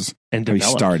was. And he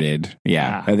started.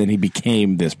 Yeah. And then he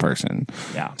became this person.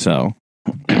 Yeah. So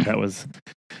that's kind of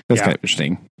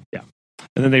interesting. Yeah.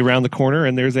 And then they round the corner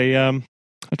and there's a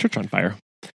church on fire.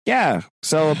 Yeah.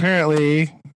 So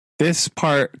apparently this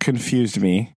part confused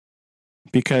me,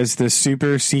 because the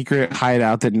super secret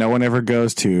hideout that no one ever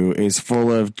goes to is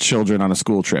full of children on a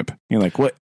school trip. You're like,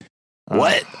 what?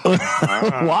 What?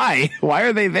 Why? Why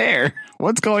are they there?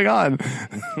 What's going on?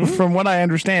 From what I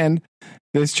understand,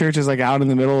 this church is like out in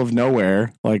the middle of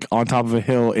nowhere, like on top of a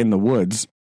hill in the woods.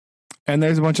 And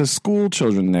there's a bunch of school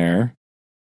children there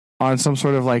on some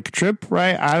sort of like trip,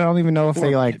 right? I don't even know if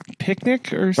they like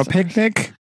picnic or a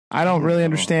picnic. I don't really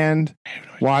understand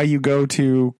why you go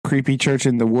to creepy church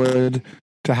in the wood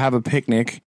to have a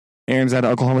picnic. Aaron's that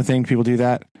an Oklahoma thing? People do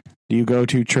that? Do you go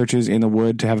to churches in the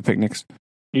wood to have picnics?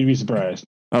 You'd be surprised.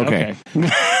 Okay.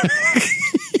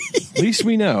 At least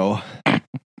we know.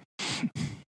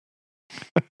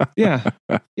 Yeah.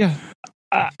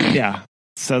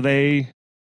 So they,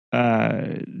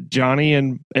 Johnny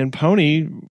and Pony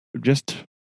just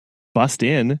bust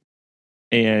in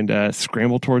and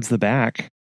scramble towards the back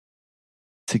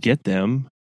to get them.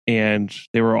 And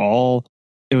they were all,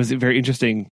 it was very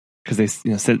interesting because they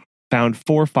found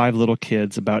 4 or 5 little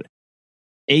kids about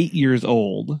 8 years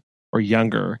old or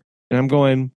younger. And I'm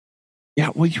going,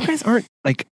 yeah, well, you guys aren't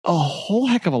like a whole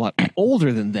heck of a lot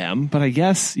older than them, but I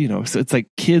guess, so it's like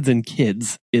kids and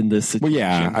kids in this situation. Well,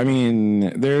 yeah, I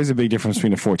mean, there is a big difference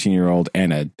between a 14-year-old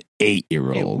and an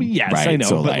 8-year-old. Yes, right? I know.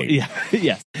 So but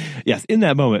yes, in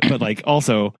that moment, but like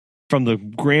also from the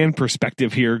grand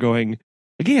perspective here going,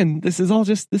 again, this is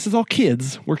all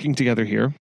kids working together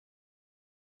here.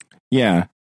 Yeah.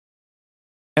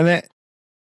 And that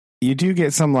you do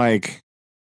get some like,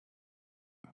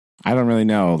 I don't really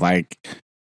know. Like,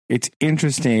 it's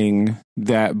interesting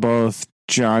that both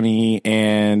Johnny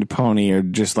and Pony are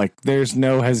just like, there's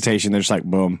no hesitation. They're just like,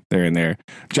 boom, they're in there.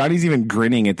 Johnny's even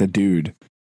grinning at the dude,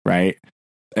 right?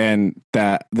 and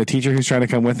that the teacher who's trying to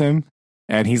come with him,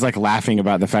 and he's like laughing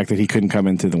about the fact that he couldn't come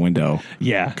into the window.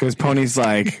 Yeah, because Pony's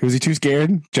like, was he too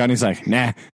scared? Johnny's like,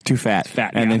 nah, too fat.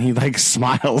 And then he like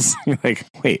smiles. You're like,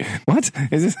 wait, what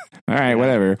is this? All right,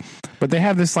 whatever. But they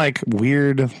have this like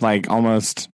weird, like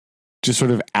almost just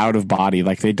sort of out of body.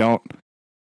 Like they don't.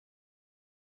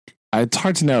 It's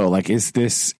hard to know. Like, is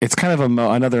this? It's kind of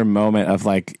another moment of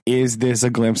like, is this a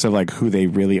glimpse of like who they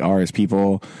really are as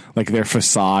people? Like their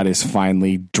facade is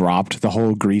finally dropped. The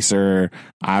whole greaser,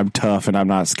 I'm tough and I'm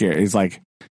not scared, is like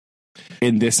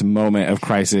in this moment of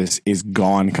crisis is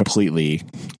gone completely.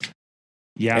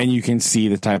 Yeah, and you can see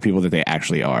the type of people that they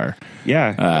actually are.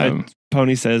 Yeah.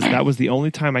 Pony says, that was the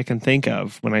only time I can think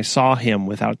of when I saw him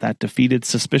without that defeated,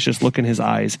 suspicious look in his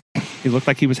eyes. He looked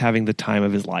like he was having the time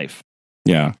of his life.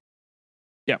 Yeah.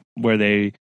 Yeah. Where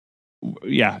that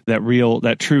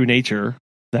true nature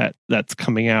that's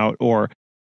coming out, or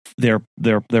their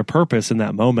purpose in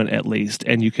that moment, at least.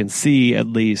 And you can see, at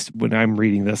least when I'm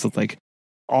reading this, it's like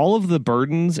all of the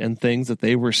burdens and things that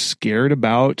they were scared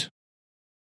about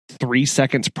 3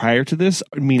 seconds prior to this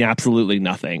mean absolutely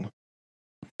nothing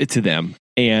to them.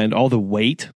 And all the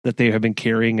weight that they have been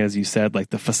carrying, as you said, like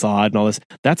the facade and all this,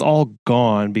 that's all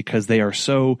gone because they are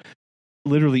so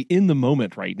literally in the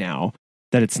moment right now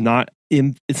that it's not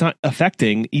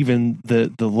affecting even the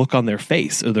look on their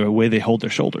face or the way they hold their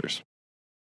shoulders.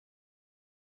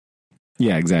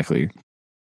 Yeah, exactly.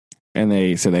 And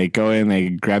they go in, they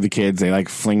grab the kids, they like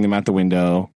fling them out the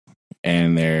window,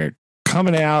 and they're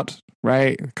coming out.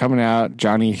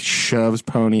 Johnny shoves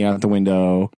Pony out the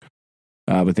window,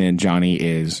 but then Johnny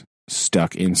is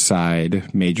stuck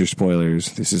inside. Major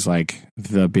spoilers. This is like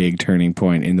the big turning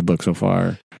point in the book so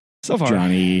far.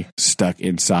 Johnny stuck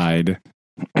inside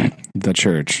the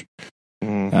church.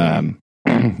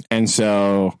 Mm-hmm. And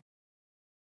so,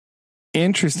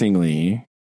 interestingly,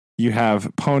 you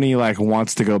have Pony like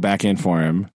wants to go back in for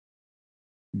him.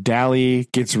 Dally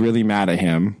gets really mad at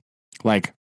him,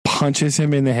 like punches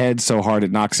him in the head so hard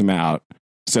it knocks him out,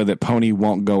 so that Pony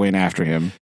won't go in after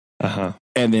him.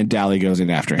 And then Dally goes in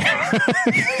after him.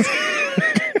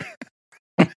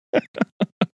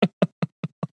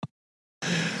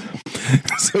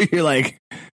 So you're like,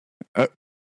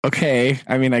 okay.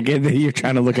 I mean, I get that you're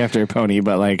trying to look after a Pony,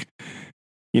 but like,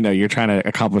 you know, you're trying to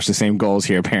accomplish the same goals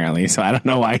here, apparently. So I don't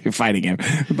know why you're fighting him.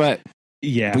 But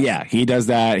yeah, he does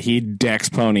that. He decks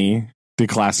Pony, the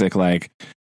classic, like,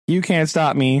 you can't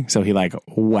stop me. So he like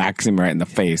whacks him right in the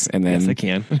face. And then, yes, I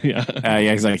can.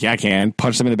 He's like, yeah, I can.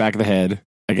 Punch him in the back of the head,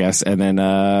 I guess. And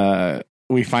then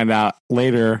we find out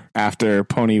later, after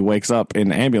Pony wakes up in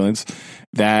the ambulance,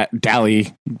 that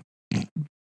Dally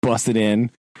busted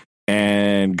in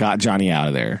and got Johnny out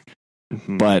of there.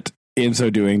 Mm-hmm. But in so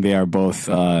doing, they are both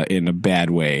in a bad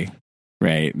way,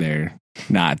 right? They're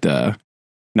not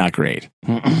great.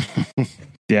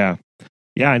 Yeah,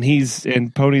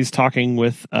 and Pony's talking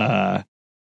with firefighter,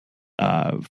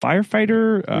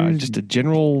 just a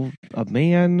general, a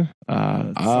man.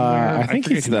 I think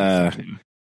he's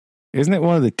isn't it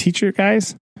one of the teacher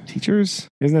guys? Teachers?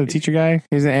 Isn't it a teacher guy?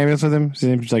 He's in the ambulance with him. His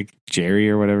name's like Jerry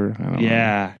or whatever. I don't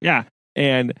know. Yeah.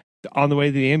 And on the way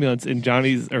to the ambulance, and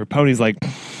Pony's like,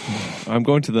 I'm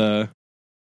going to the,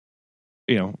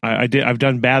 I've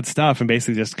done bad stuff, and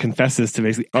basically just confesses to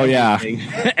basically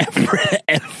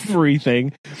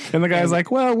everything. And the guy's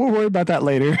like, well, we'll worry about that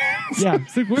later. Yeah,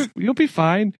 it's like, you'll be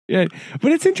fine. Yeah,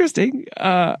 but it's interesting.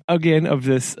 Again, of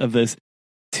this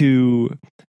to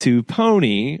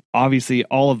Pony, obviously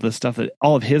all of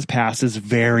his past is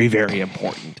very, very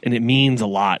important, and it means a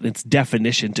lot. It's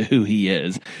definition to who he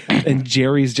is. And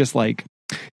Jerry's just like,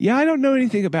 yeah, I don't know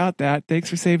anything about that. Thanks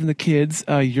for saving the kids.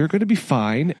 You're going to be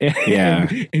fine.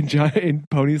 And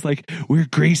Pony's like, we're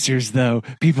greasers, though.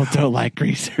 People don't like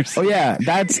greasers. Oh yeah,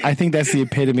 I think that's the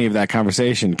epitome of that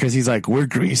conversation, because he's like, we're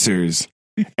greasers,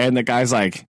 and the guy's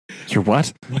like, you're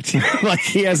what? Like,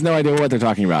 he has no idea what they're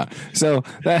talking about. So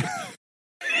that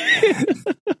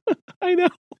I know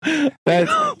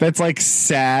that's like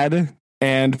sad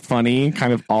and funny,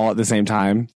 kind of all at the same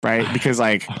time, right? Because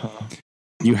like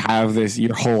you have this,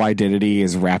 your whole identity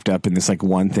is wrapped up in this like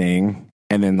one thing,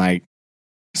 and then like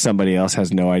somebody else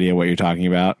has no idea what you're talking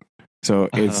about. So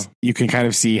you can kind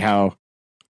of see how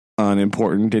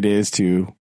unimportant it is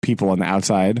to people on the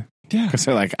outside. Yeah, because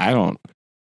they're like, I don't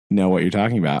know what you're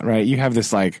talking about, right? You have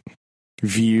this like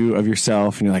view of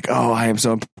yourself, and you're like, oh, I am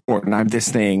so important, I'm this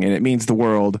thing, and it means the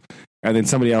world. And then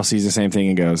somebody else sees the same thing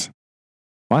and goes,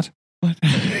 what?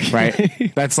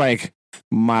 Right? That's like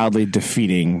mildly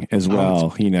defeating as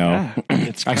well.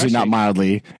 It's actually not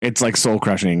mildly, it's like soul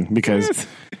crushing, because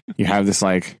you have this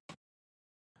like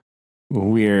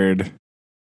weird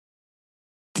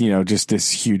just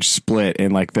this huge split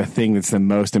and like the thing that's the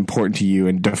most important to you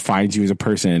and defines you as a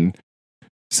person,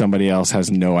 somebody else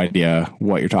has no idea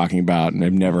what you're talking about and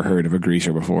I've never heard of a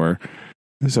greaser before.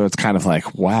 So it's kind of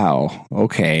like, wow,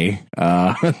 okay,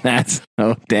 that's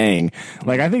dang.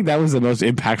 Like, I think that was the most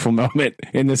impactful moment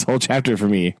in this whole chapter for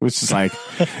me. It was just like,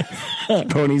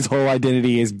 Pony's whole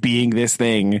identity is being this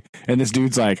thing, and this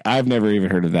dude's like, I've never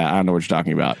even heard of that. I don't know what you're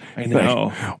talking about. I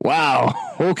know. Like, wow,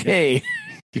 okay.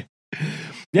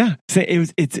 Yeah, so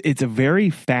it's a very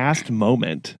fast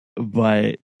moment,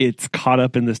 but it's caught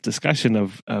up in this discussion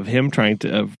of him trying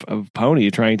to of Pony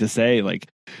trying to say like,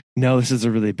 no, this is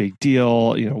a really big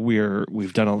deal.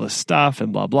 We've done all this stuff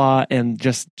and blah blah, and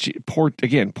just poor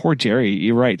Jerry.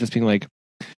 You're right, just being like,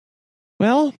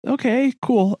 well, okay,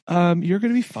 cool. You're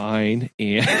gonna be fine,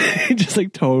 and just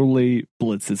like totally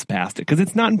blitzes past it because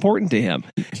it's not important to him.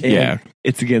 And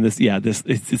it's again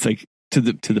it's like to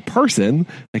the person,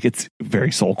 like it's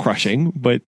very soul crushing,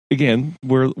 but again,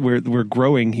 we're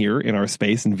growing here in our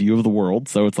space and view of the world.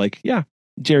 So it's like, yeah,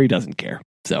 Jerry doesn't care.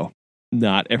 So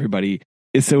not everybody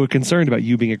is so concerned about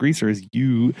you being a greaser as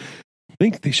you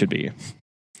think they should be.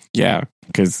 Yeah,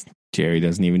 because Jerry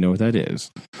doesn't even know what that is.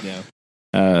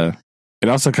 Yeah. It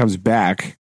also comes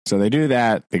back. So they do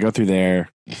that. They go through there.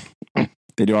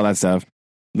 They do all that stuff.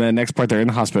 The next part, they're in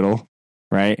the hospital,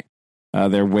 right?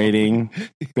 They're waiting.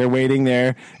 They're waiting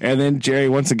there. And then Jerry,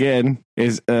 once again,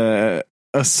 is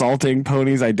assaulting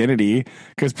Pony's identity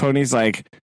because Pony's like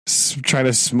trying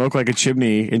to smoke like a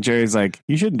chimney, and Jerry's like,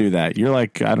 you shouldn't do that, you're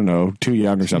like, I don't know, too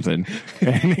young or something.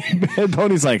 and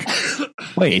Pony's like,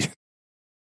 wait,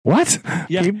 what?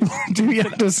 Yeah,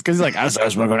 because he's like, I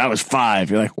started smoking when I was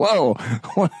 5. You're like, whoa,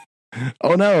 what?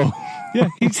 Oh no. Yeah,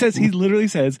 he literally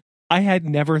says, I had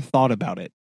never thought about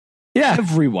it. Yeah,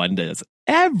 everyone does,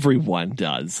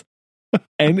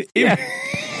 and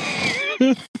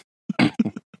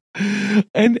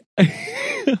and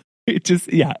it just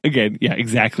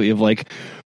exactly, of like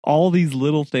all these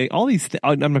little things,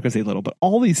 I'm not going to say little, but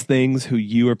all these things who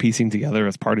you are piecing together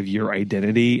as part of your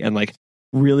identity and like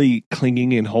really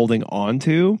clinging and holding on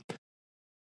to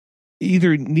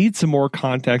either need some more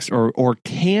context or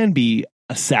can be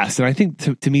assessed. And I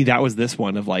think to me that was this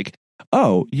one of like,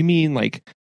 oh, you mean like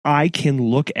I can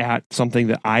look at something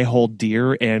that I hold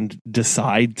dear and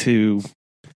decide to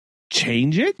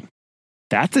change it?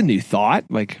 That's a new thought.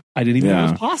 Like, I didn't even know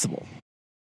it was possible.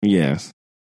 Yes.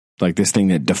 Like this thing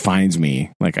that defines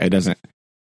me. Like, it doesn't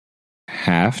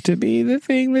have to be the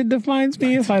thing that defines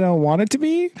me if I don't want it to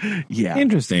be. Yeah.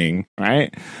 Interesting,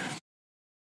 right?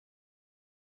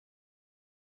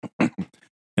 And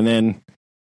then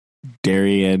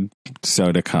Derry and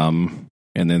Soda come,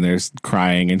 and then there's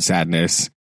crying and sadness.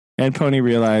 And Pony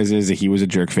realizes that he was a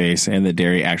jerk face and that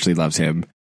Derry actually loves him.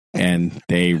 And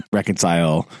they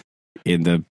reconcile in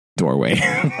the doorway.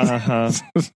 That's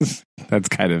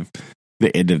kind of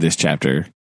the end of this chapter,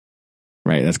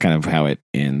 right? That's kind of how it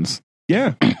ends.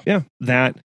 Yeah.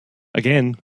 That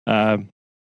again,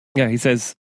 he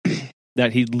says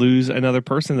that he'd lose another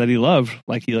person that he loved,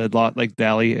 like he had lost, like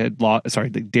Derry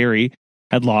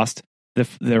had lost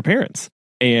their parents,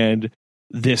 and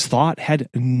this thought had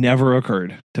never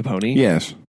occurred to Pony.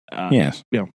 Yes.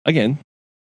 Again,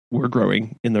 we're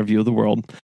growing in their view of the world.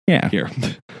 Yeah. Here.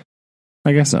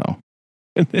 I guess so.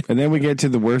 And then we get to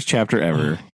the worst chapter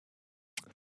ever.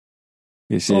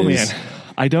 Man.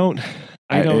 I don't.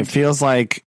 It feels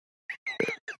like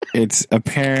it's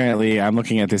apparently, I'm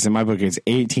looking at this in my book, it's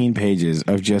 18 pages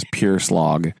of just pure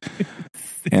slog.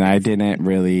 And I didn't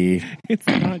really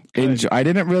enjoy.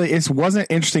 It wasn't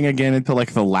interesting again until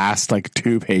like the last like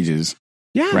 2 pages.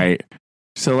 Yeah. Right.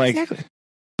 So like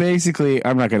basically,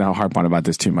 I'm not going to harp on about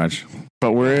this too much,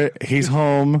 but he's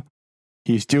home.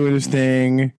 He's doing his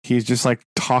thing. He's just like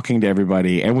talking to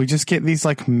everybody. And we just get these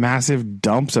like massive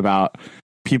dumps about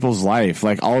people's life.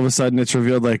 Like all of a sudden it's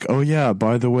revealed like, oh yeah,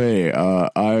 by the way,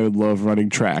 I love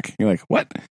running track. You're like,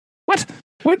 what?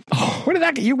 Where did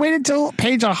that get? You waited till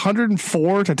page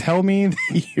 104 to tell me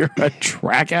that you're a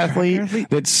track athlete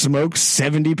that smokes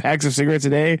 70 packs of cigarettes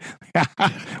a day?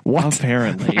 What?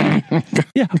 Apparently.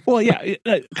 Yeah. Well, yeah.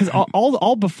 Because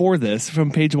all before this,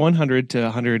 from page 100 to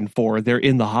 104, they're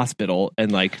in the hospital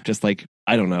and like, just like,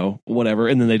 I don't know, whatever.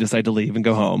 And then they decide to leave and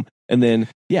go home. And then,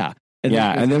 yeah.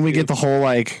 And then we get the whole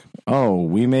like, oh,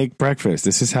 we make breakfast.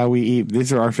 This is how we eat.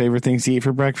 These are our favorite things to eat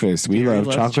for breakfast. We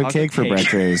love chocolate cake for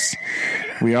breakfast.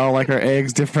 We all like our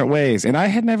eggs different ways. And I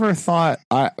had never thought,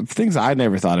 things I'd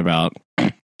never thought about.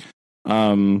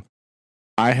 I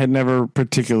had never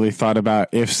particularly thought about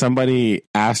if somebody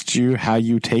asked you how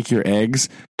you take your eggs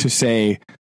to say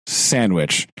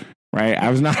sandwich, right? I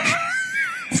was not.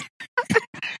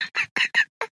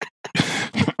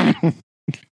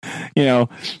 we all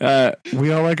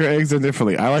like our eggs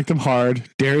differently. I like them hard.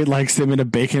 Derry likes them in a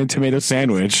bacon and tomato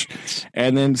sandwich.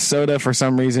 And then Soda, for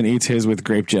some reason, eats his with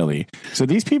grape jelly. So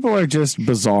these people are just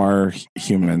bizarre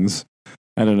humans.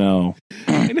 I don't know.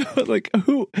 I know, like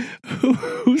who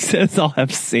says I'll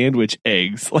have sandwich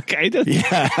eggs? Like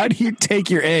how do you take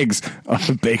your eggs off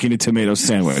a bacon and tomato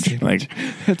sandwich? Like,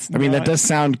 that does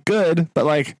sound good, but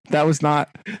like that was not.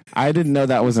 I didn't know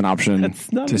that was an option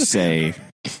to say.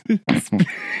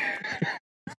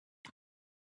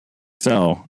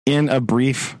 So, in a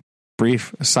brief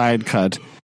side cut,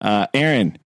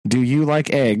 Aaron, do you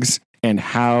like eggs, and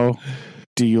how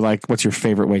do you like? What's your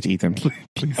favorite way to eat them?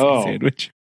 Please say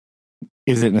sandwich.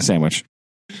 Is it in a sandwich?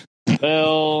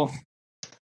 Well,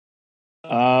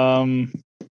 I don't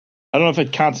know if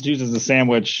it constitutes as a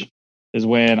sandwich. Is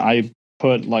when I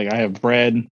put I have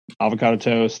bread, avocado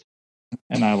toast,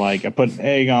 and I put an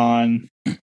egg on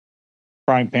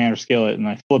frying pan or skillet, and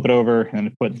I flip it over, and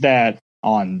I put that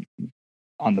on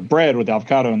the bread with the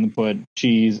avocado, and then put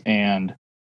cheese and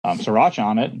sriracha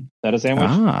on it. Is that a sandwich?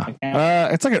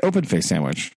 It's like an open face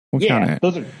sandwich.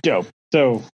 Those are dope.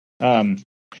 So,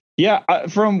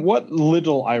 from what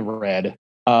little I read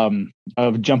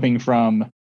of jumping from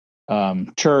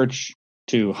church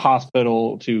to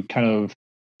hospital to kind of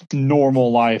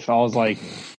normal life, I was like,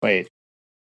 wait,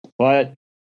 what?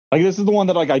 Like, this is the one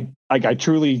that I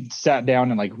truly sat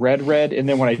down and read, and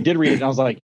then when I did read it, I was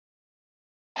like,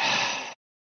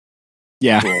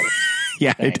 yeah, cool.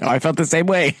 Yeah, I felt the same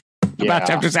way about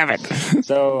chapter 7.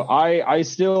 So I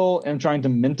still am trying to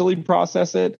mentally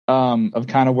process it, of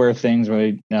kind of where things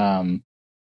really,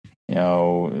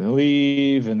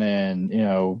 leave, and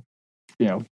then,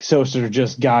 sisters are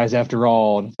just guys after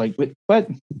all. And it's like, what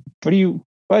are you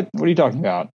talking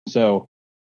about? So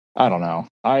I don't know.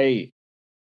 I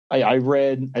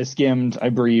read, I skimmed, I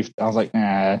briefed. I was like,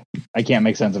 nah, I can't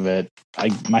make sense of it.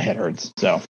 My head hurts.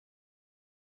 So.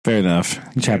 Fair enough.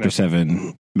 Chapter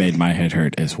 7 made my head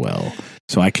hurt as well.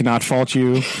 So I cannot fault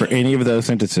you for any of those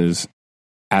sentences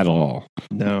at all.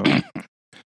 No.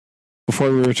 Before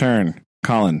we return,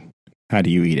 Colin, how do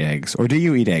you eat eggs? Or do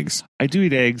you eat eggs? I do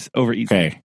eat eggs over easy.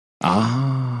 Okay.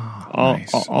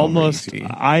 Nice. Almost.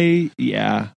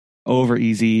 Over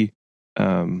easy.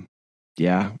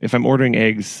 If I'm ordering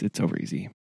eggs, it's over easy.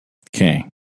 Okay.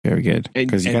 Very good.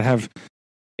 Because you gotta have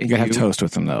toast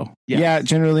with them, though. Yes. Yeah,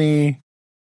 generally.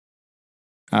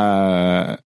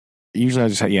 Usually I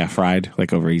just have fried,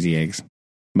 over easy eggs,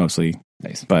 mostly.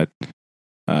 Nice. But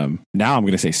now I'm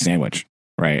gonna say sandwich,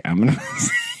 right? I'm gonna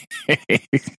say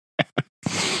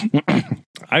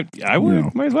I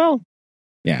would might as well.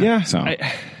 Yeah. So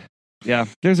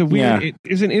there's a weird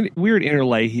there's an weird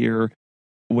interlay here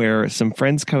where some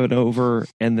friends come over,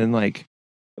 and then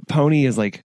Pony is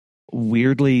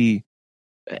weirdly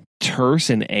terse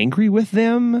and angry with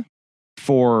them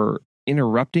for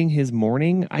interrupting his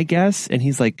morning, I guess, and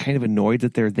he's kind of annoyed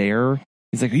that they're there.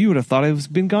 He's like, you would have thought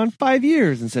I've been gone 5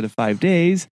 years instead of 5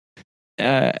 days.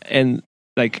 And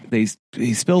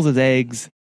he spills his eggs.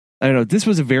 I don't know. This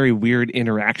was a very weird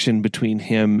interaction between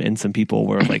him and some people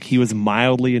where he was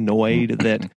mildly annoyed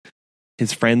that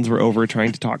his friends were over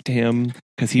trying to talk to him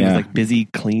because he was busy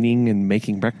cleaning and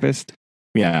making breakfast.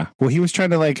 Yeah. Well, he was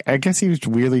trying to I guess he was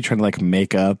weirdly trying to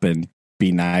make up and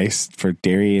be nice for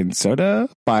Derry and Soda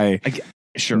by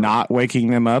not waking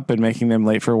them up and making them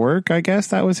late for work. I guess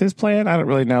that was his plan. I don't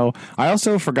really know. I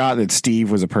also forgot that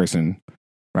Steve was a person,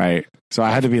 right? So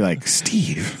I had to be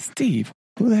Steve.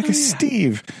 Who the heck is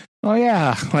Steve? Oh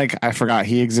yeah, I forgot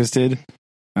he existed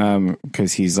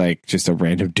because he's just a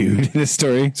random dude in this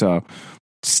story. So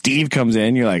Steve comes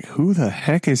in, you're like, who the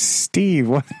heck is Steve?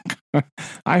 What?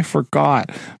 I forgot.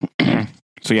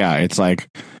 So yeah, it's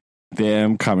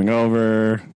them coming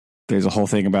over. There's a whole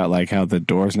thing about how the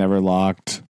door's never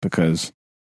locked because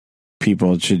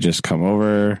people should just come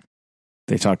over.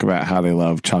 They talk about how they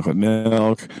love chocolate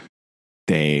milk.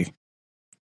 They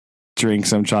drink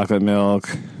some chocolate milk.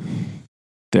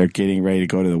 They're getting ready to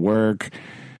go to the work.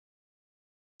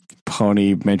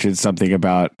 Pony mentioned something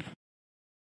about,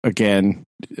 again,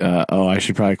 I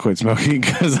should probably quit smoking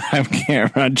because I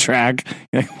can't run track.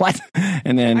 You're like, what?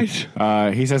 And then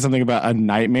he says something about a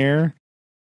nightmare,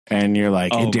 and you're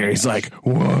like, and Derry's like,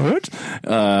 what?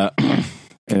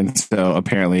 And so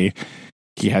apparently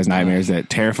he has nightmares that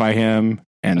terrify him,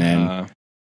 and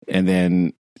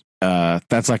then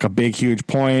that's a big, huge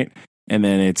point. And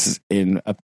then it's in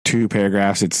 2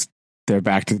 paragraphs. They're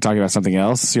back to talking about something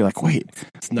else. So you're like, wait,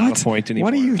 it's not a point anymore.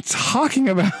 What are you talking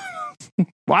about?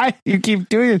 why you keep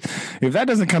doing it? If that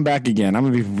doesn't come back again, I'm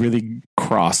gonna be really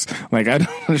cross. Like, I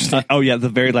don't understand. Oh yeah, the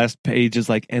very last page is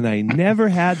like, and I never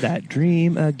had that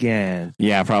dream again.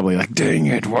 Yeah, probably like, dang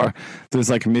it. There's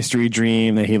like a mystery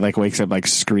dream that he like wakes up like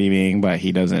screaming, but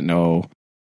he doesn't know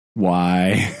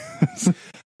why.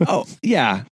 Oh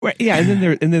yeah, right, yeah,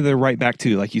 and then they're right back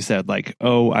to, like you said, like,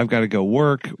 oh, I've got to go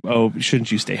work. Oh,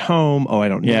 shouldn't you stay home? Oh, I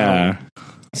don't know. Yeah,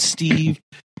 Steve,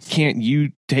 can't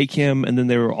you take him? And then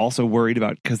they were also worried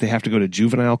about, because they have to go to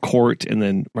juvenile court, and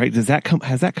then right, has that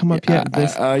come up yet?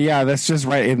 Yeah, that's just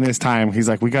right in this time. He's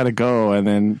like, we got to go, and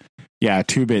then yeah,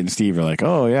 Two Bit and Steve are like,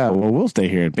 oh yeah, well we'll stay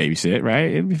here and babysit,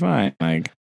 right? It'll be fine. Like,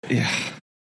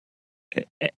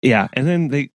 yeah, and then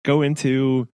they go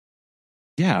into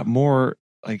more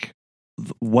like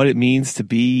what it means to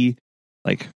be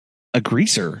like a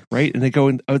greaser, right? And they go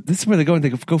and this is where they go and they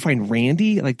go find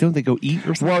Randy. Like, don't they go eat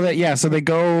or something? Well, so they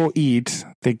go eat.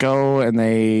 They go and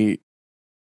they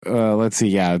let's see.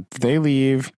 Yeah, they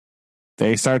leave.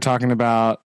 They start talking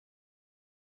about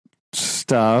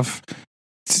stuff.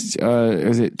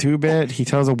 Is it 2-Bit? He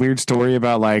tells a weird story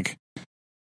about like,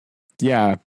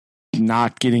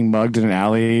 not getting mugged in an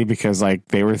alley because like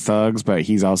they were thugs, but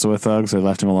he's also a thug, so they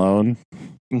left him alone.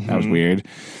 Mm-hmm. That was weird.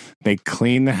 They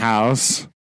clean the house,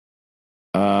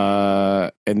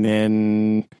 and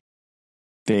then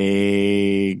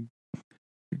they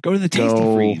go to the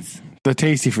Tasty Freeze. The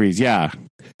Tasty Freeze, yeah.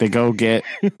 They go get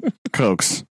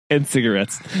Cokes and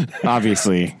cigarettes,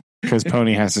 obviously, because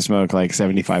Pony has to smoke like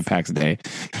 75 packs a day.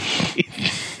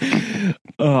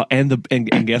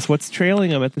 And guess what's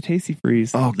trailing them at the Tasty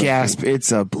Freeze? Oh, gasp!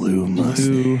 It's a blue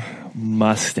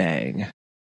Mustang.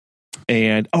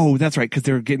 And that's right, because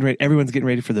they're getting ready. Everyone's getting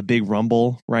ready for the big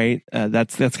rumble, right?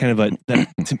 That's kind of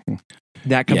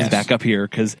that comes back up here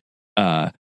because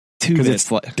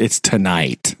it's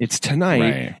tonight. It's tonight,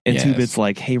 right. And 2-Bit's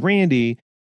like, hey Randy,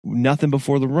 nothing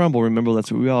before the rumble. Remember,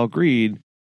 that's what we all agreed.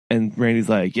 And Randy's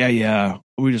like, yeah,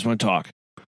 we just want to talk.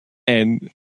 And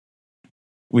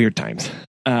weird times.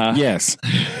 Yes.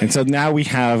 And so now we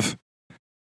have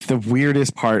the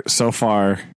weirdest part so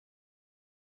far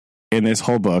in this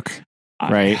whole book,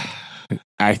 right?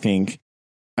 I think.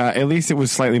 At least it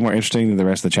was slightly more interesting than the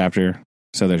rest of the chapter.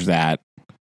 So there's that.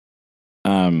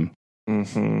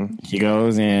 He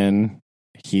goes in.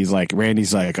 He's like,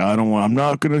 Randy's like, I'm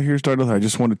not going to start with. I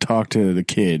just want to talk to the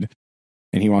kid.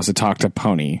 And he wants to talk to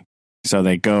Pony. So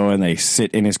they go and they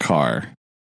sit in his car.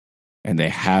 And they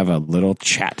have a little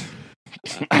chat.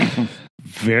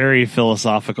 Very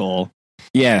philosophical.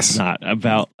 Yes. Not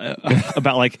about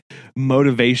like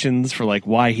motivations for like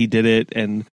why he did it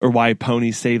or why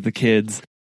Pony saved the kids.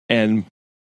 And,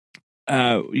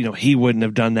 he wouldn't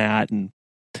have done that. And,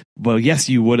 well, yes,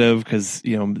 you would have, because,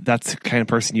 that's the kind of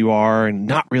person you are. And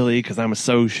not really, because I'm a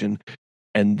soc.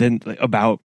 And then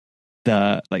about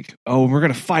the like, oh, we're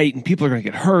going to fight and people are going to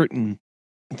get hurt and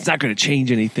it's not going to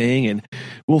change anything, and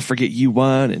we'll forget you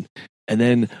won, and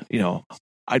then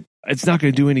it's not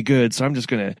going to do any good. So I'm just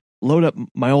going to load up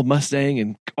my old Mustang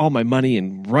and all my money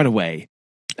and run away.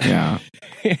 Yeah,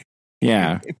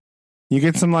 yeah. You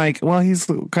get some like, well,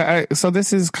 so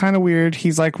this is kind of weird.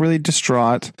 He's like really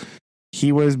distraught.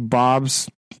 He was Bob's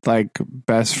like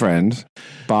best friend.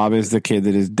 Bob is the kid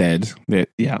that is dead.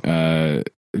 That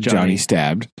Johnny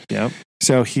stabbed. Yep.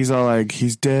 So he's all like,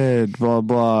 he's dead, blah,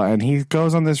 blah. And he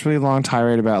goes on this really long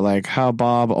tirade about like how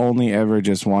Bob only ever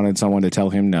just wanted someone to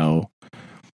tell him no,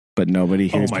 but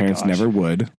his parents never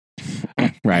would.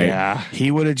 Right. Yeah. He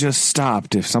would have just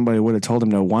stopped if somebody would have told him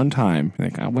no one time.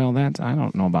 Like, I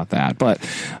don't know about that. But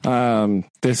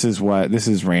this is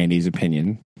Randy's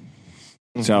opinion.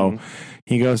 Mm-hmm. So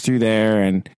he goes through there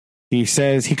and he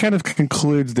says, he kind of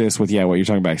concludes this with, what you're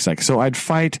talking about. He's like, so I'd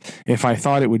fight if I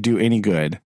thought it would do any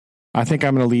good. I think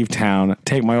I'm going to leave town,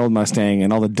 take my old Mustang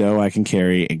and all the dough I can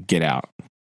carry and get out.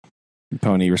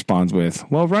 Pony responds with,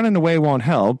 well, running away won't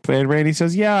help. And Randy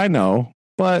says, yeah, I know.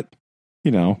 But, I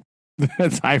don't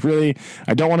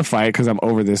want to fight because I'm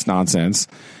over this nonsense.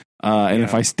 And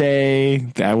if I stay,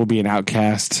 I will be an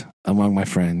outcast among my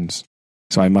friends.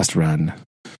 So I must run.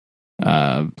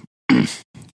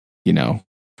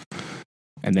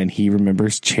 And then he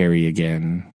remembers Cherry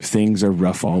again. Things are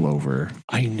rough all over.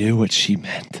 I knew what she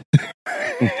meant.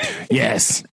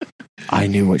 Yes. I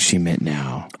knew what she meant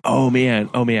now. Oh man.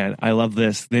 I love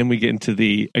this. Then we get into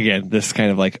this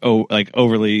kind of like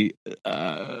overly,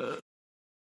 I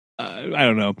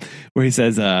don't know, where he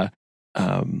says,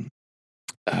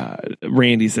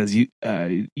 Randy says,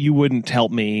 you wouldn't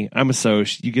help me. I'm a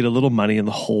soc. You get a little money and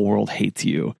the whole world hates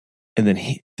you. And then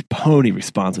Pony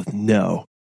responds with, no,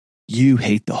 you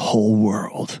hate the whole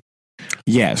world.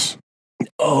 Yes.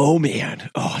 Oh man.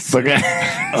 Oh, so,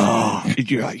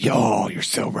 you're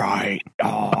so right.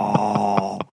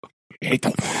 Oh, I hate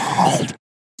the world.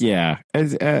 Yeah.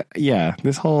 Yeah.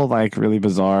 This whole like really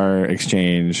bizarre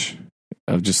exchange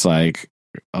of just like,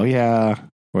 oh yeah,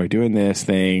 we're doing this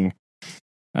thing.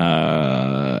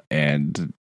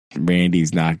 And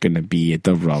Randy's not going to be at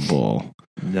the Rumble.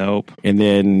 Nope. And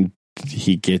then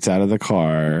he gets out of the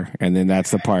car, and then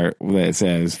that's the part that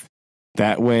says,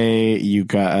 that way you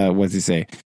got, what's he say?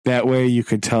 That way you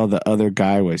could tell the other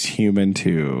guy was human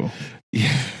too.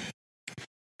 Yeah.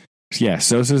 Yeah,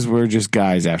 Sosas were just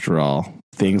guys after all.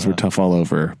 Things were tough all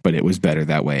over, but it was better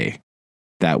that way.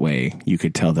 That way you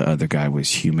could tell the other guy was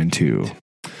human too.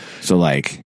 So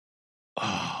like,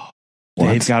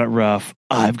 they've got it rough.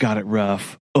 I've got it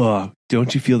rough.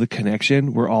 Don't you feel the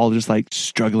connection? We're all just like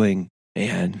struggling,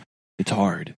 man. It's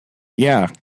hard. Yeah.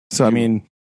 So, I mean,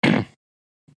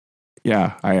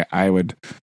 yeah, I would.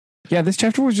 Yeah, this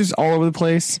chapter was just all over the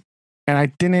place. And I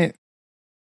didn't.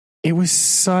 It was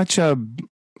such a.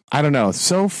 I don't know.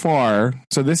 So far.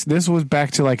 So this was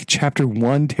back to like chapter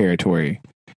 1 territory.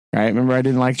 Right. Remember, I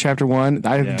didn't like chapter 1.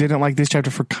 I didn't like this chapter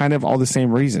for kind of all the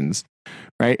same reasons.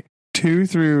 Right. 2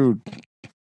 through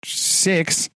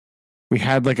 6, we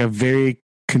had like a very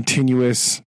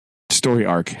continuous story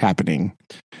arc happening.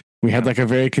 We had like a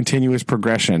very continuous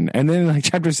progression. And then like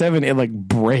chapter 7, it like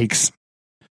breaks.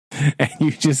 And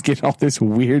you just get all this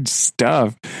weird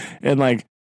stuff. And like,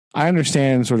 I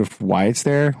understand sort of why it's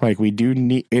there. Like, we do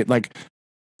need it, like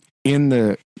in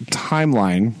the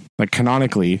timeline, like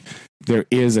canonically, there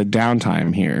is a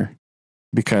downtime here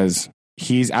because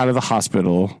he's out of the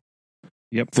hospital.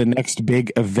 Yep. The next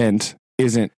big event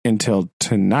isn't until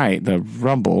tonight, the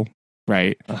Rumble,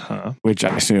 right? Which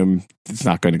I assume it's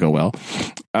not going to go well.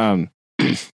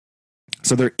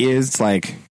 So there is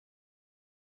like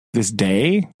this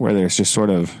day where there's just sort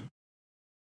of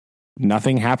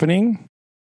nothing happening.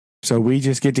 So we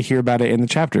just get to hear about it in the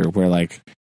chapter where like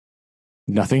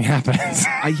nothing happens.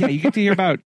 Yeah, you get to hear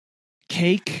about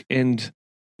cake and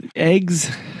eggs.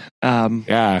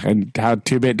 Yeah, and how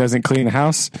 2-Bit doesn't clean the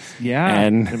house. Yeah,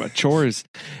 and about chores.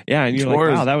 Yeah, and you're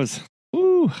like, wow, that was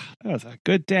a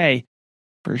good day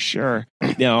for sure.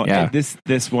 No, yeah.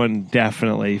 This one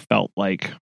definitely felt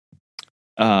like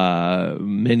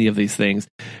many of these things,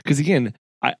 because again,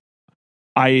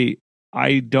 I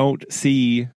don't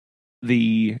see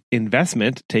the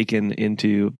investment taken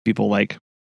into people like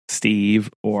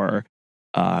Steve or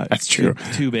that's true.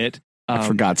 2-Bit. I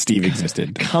forgot Steve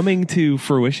existed. Coming to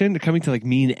fruition, coming to like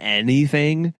mean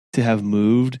anything to have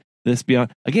moved this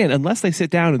beyond. Again, unless they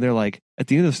sit down and they're like, at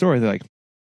the end of the story, they're like,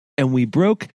 and we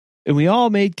broke and we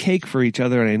all made cake for each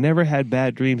other and I never had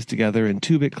bad dreams together and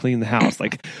 2-Bit cleaned the house.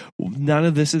 Like, none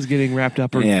of this is getting wrapped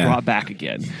up or brought back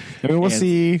again. I mean, we'll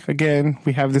see. Again,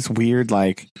 we have this weird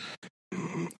like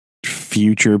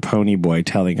future pony boy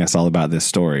telling us all about this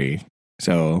story.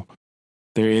 So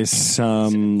there is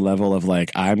some level of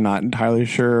like, I'm not entirely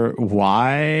sure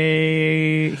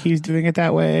why he's doing it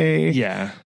that way.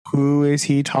 Yeah. Who is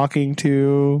he talking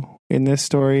to in this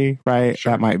story? Right.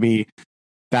 Sure.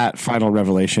 That final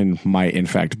revelation might in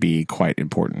fact be quite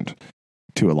important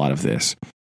to a lot of this.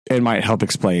 It might help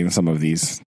explain some of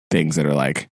these things that are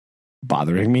like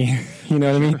bothering me. You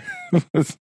know what I mean?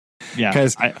 Yeah.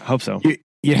 Because I hope so.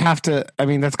 You have to, I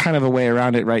mean, that's kind of a way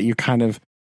around it, right? You kind of,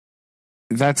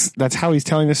 that's how he's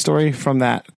telling the story, from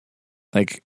that,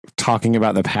 like, talking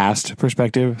about the past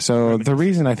perspective. So the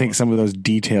reason I think some of those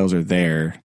details are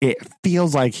there, it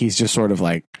feels like he's just sort of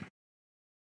like,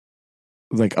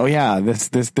 oh yeah,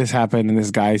 this happened and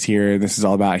this guy's here and this is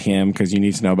all about him because you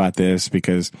need to know about this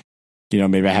because, you know,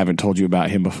 maybe I haven't told you about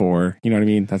him before. You know what I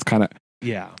mean? That's kind of,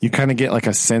 yeah. You kind of get like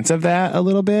a sense of that a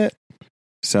little bit.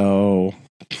 So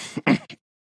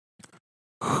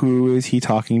who is he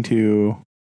talking to?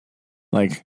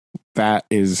 Like, that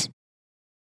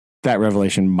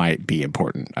revelation might be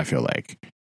important, I feel like.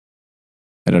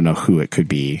 I don't know who it could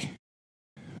be,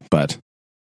 but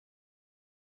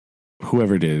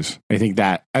whoever it is, I think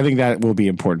that will be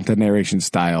important. The narration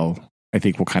style, I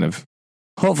think, will kind of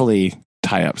hopefully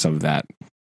tie up some of that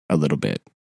a little bit.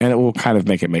 And it will kind of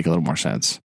make a little more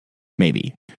sense.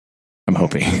 Maybe. I'm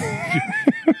hoping.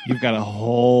 You've got a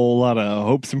whole lot of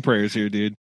hopes and prayers here,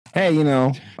 dude. Hey, you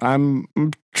know, I'm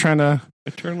trying to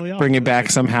bring it back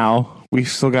somehow. We've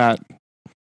still got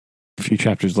a few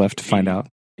chapters left to find out.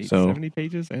 70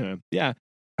 pages? Yeah.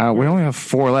 We only have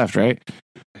 4 left, right?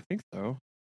 I think so.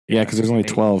 Yeah, because there's only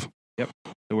 12. Yep.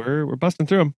 So we're busting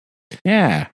through them.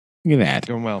 Yeah. Look at that.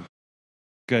 Doing well.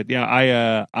 Good.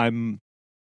 Yeah, I'm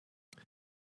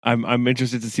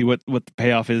interested to see what the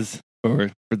payoff is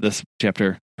for this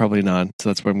chapter probably not. So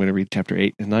that's why I'm going to read chapter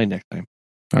 8 and 9 next time.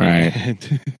 All right.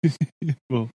 And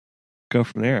we'll go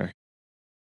from there.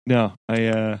 No,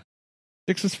 6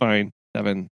 was fine.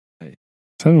 7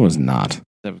 was not.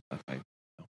 7 was not fine.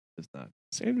 No, it's not.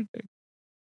 Same thing.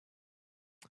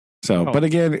 So, but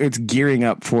again, it's gearing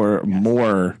up for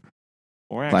more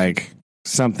action. Like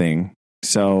something.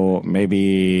 So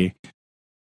maybe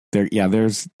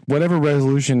there's whatever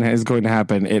resolution is going to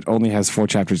happen. It only has 4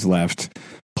 chapters left.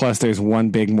 Plus, there's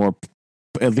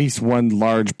at least one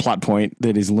large plot point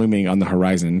that is looming on the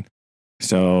horizon.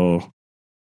 So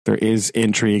there is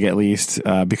intrigue, at least,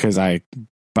 because I'm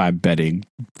betting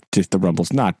just the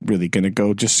Rumble's not really going to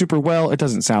go just super well. It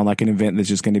doesn't sound like an event that's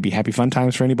just going to be happy fun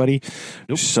times for anybody.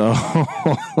 Nope. So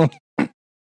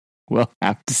we'll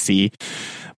have to see.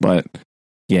 But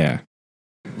yeah.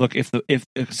 Look, if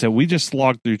so we just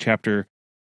slogged through chapter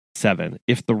 7.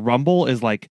 If the Rumble is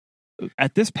like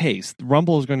at this pace, the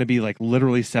Rumble is going to be like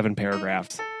literally 7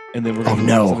 paragraphs, and then we're going to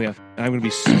something else. And I'm going to be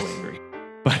so angry.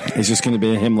 But it's just going to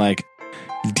be him like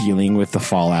dealing with the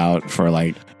fallout for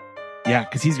like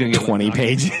because he's going to get 20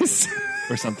 pages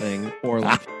or something, or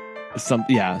like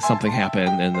something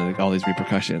happened, and then like, all these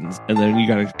repercussions, and then you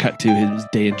got to cut to his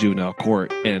day in juvenile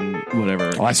court and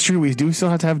whatever. Well, that's true. We do still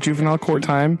have to have juvenile court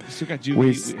time. We still got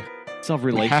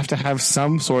self-relation. We have to have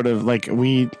some sort of like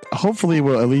we hopefully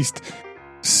will at least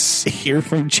hear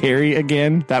from Cherry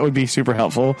again. That would be super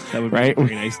helpful. That would be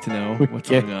very nice to know what's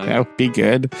going on. That would be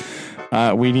good.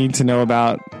 We need to know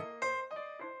about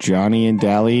Johnny and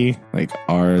Dally. Like,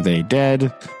 are they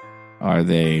dead? Are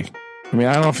they? I mean,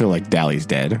 I don't feel like Dally's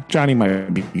dead. Johnny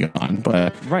might be gone,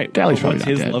 but Dally's probably not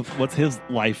dead. What's his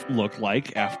life look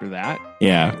like after that?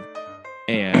 Yeah.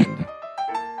 And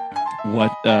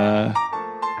what?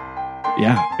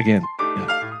 Again,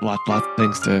 lots of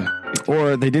things to.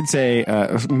 Or they did say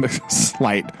a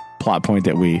slight plot point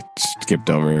that we skipped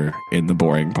over in the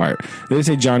boring part. They did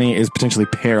say Johnny is potentially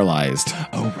paralyzed.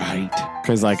 Oh, right.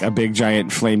 Because like a big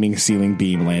giant flaming ceiling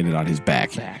beam landed on his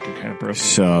back. And kind of broke.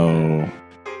 So.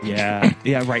 Yeah,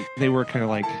 right. They were kind of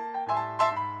like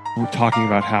we're talking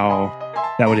about how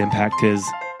that would impact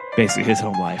basically his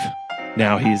home life.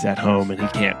 Now he's at home and he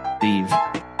can't leave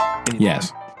anymore.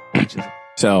 Yes.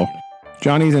 So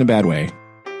Johnny's in a bad way.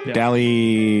 Yeah.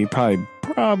 Dally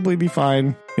probably be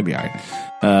fine. He'll be all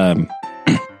right.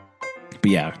 But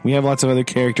yeah, we have lots of other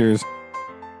characters.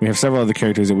 We have several other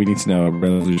characters that we need to know a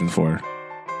resolution for.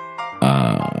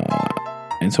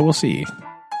 And so we'll see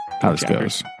how this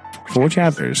goes. 4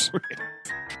 chapters.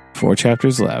 4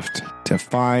 chapters left to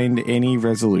find any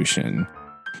resolution.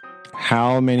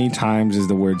 How many times is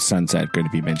the word sunset going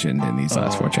to be mentioned in these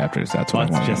last 4 chapters? That's what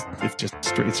I want to know.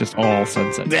 It's just all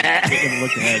sunset. Look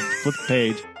ahead. Flip the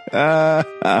page.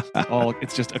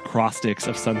 It's just acrostics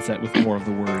of sunset with more of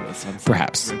the word of sunset.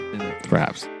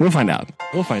 Perhaps. We'll find out.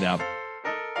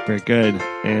 Very good.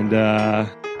 And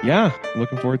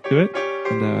looking forward to it.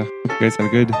 And hope you guys have a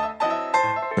good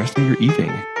rest of your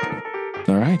evening.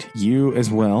 All right. You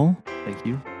as well. Thank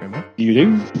you very much. You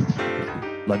do.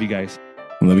 Love you guys.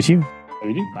 Love you too. Love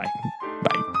you too. Bye.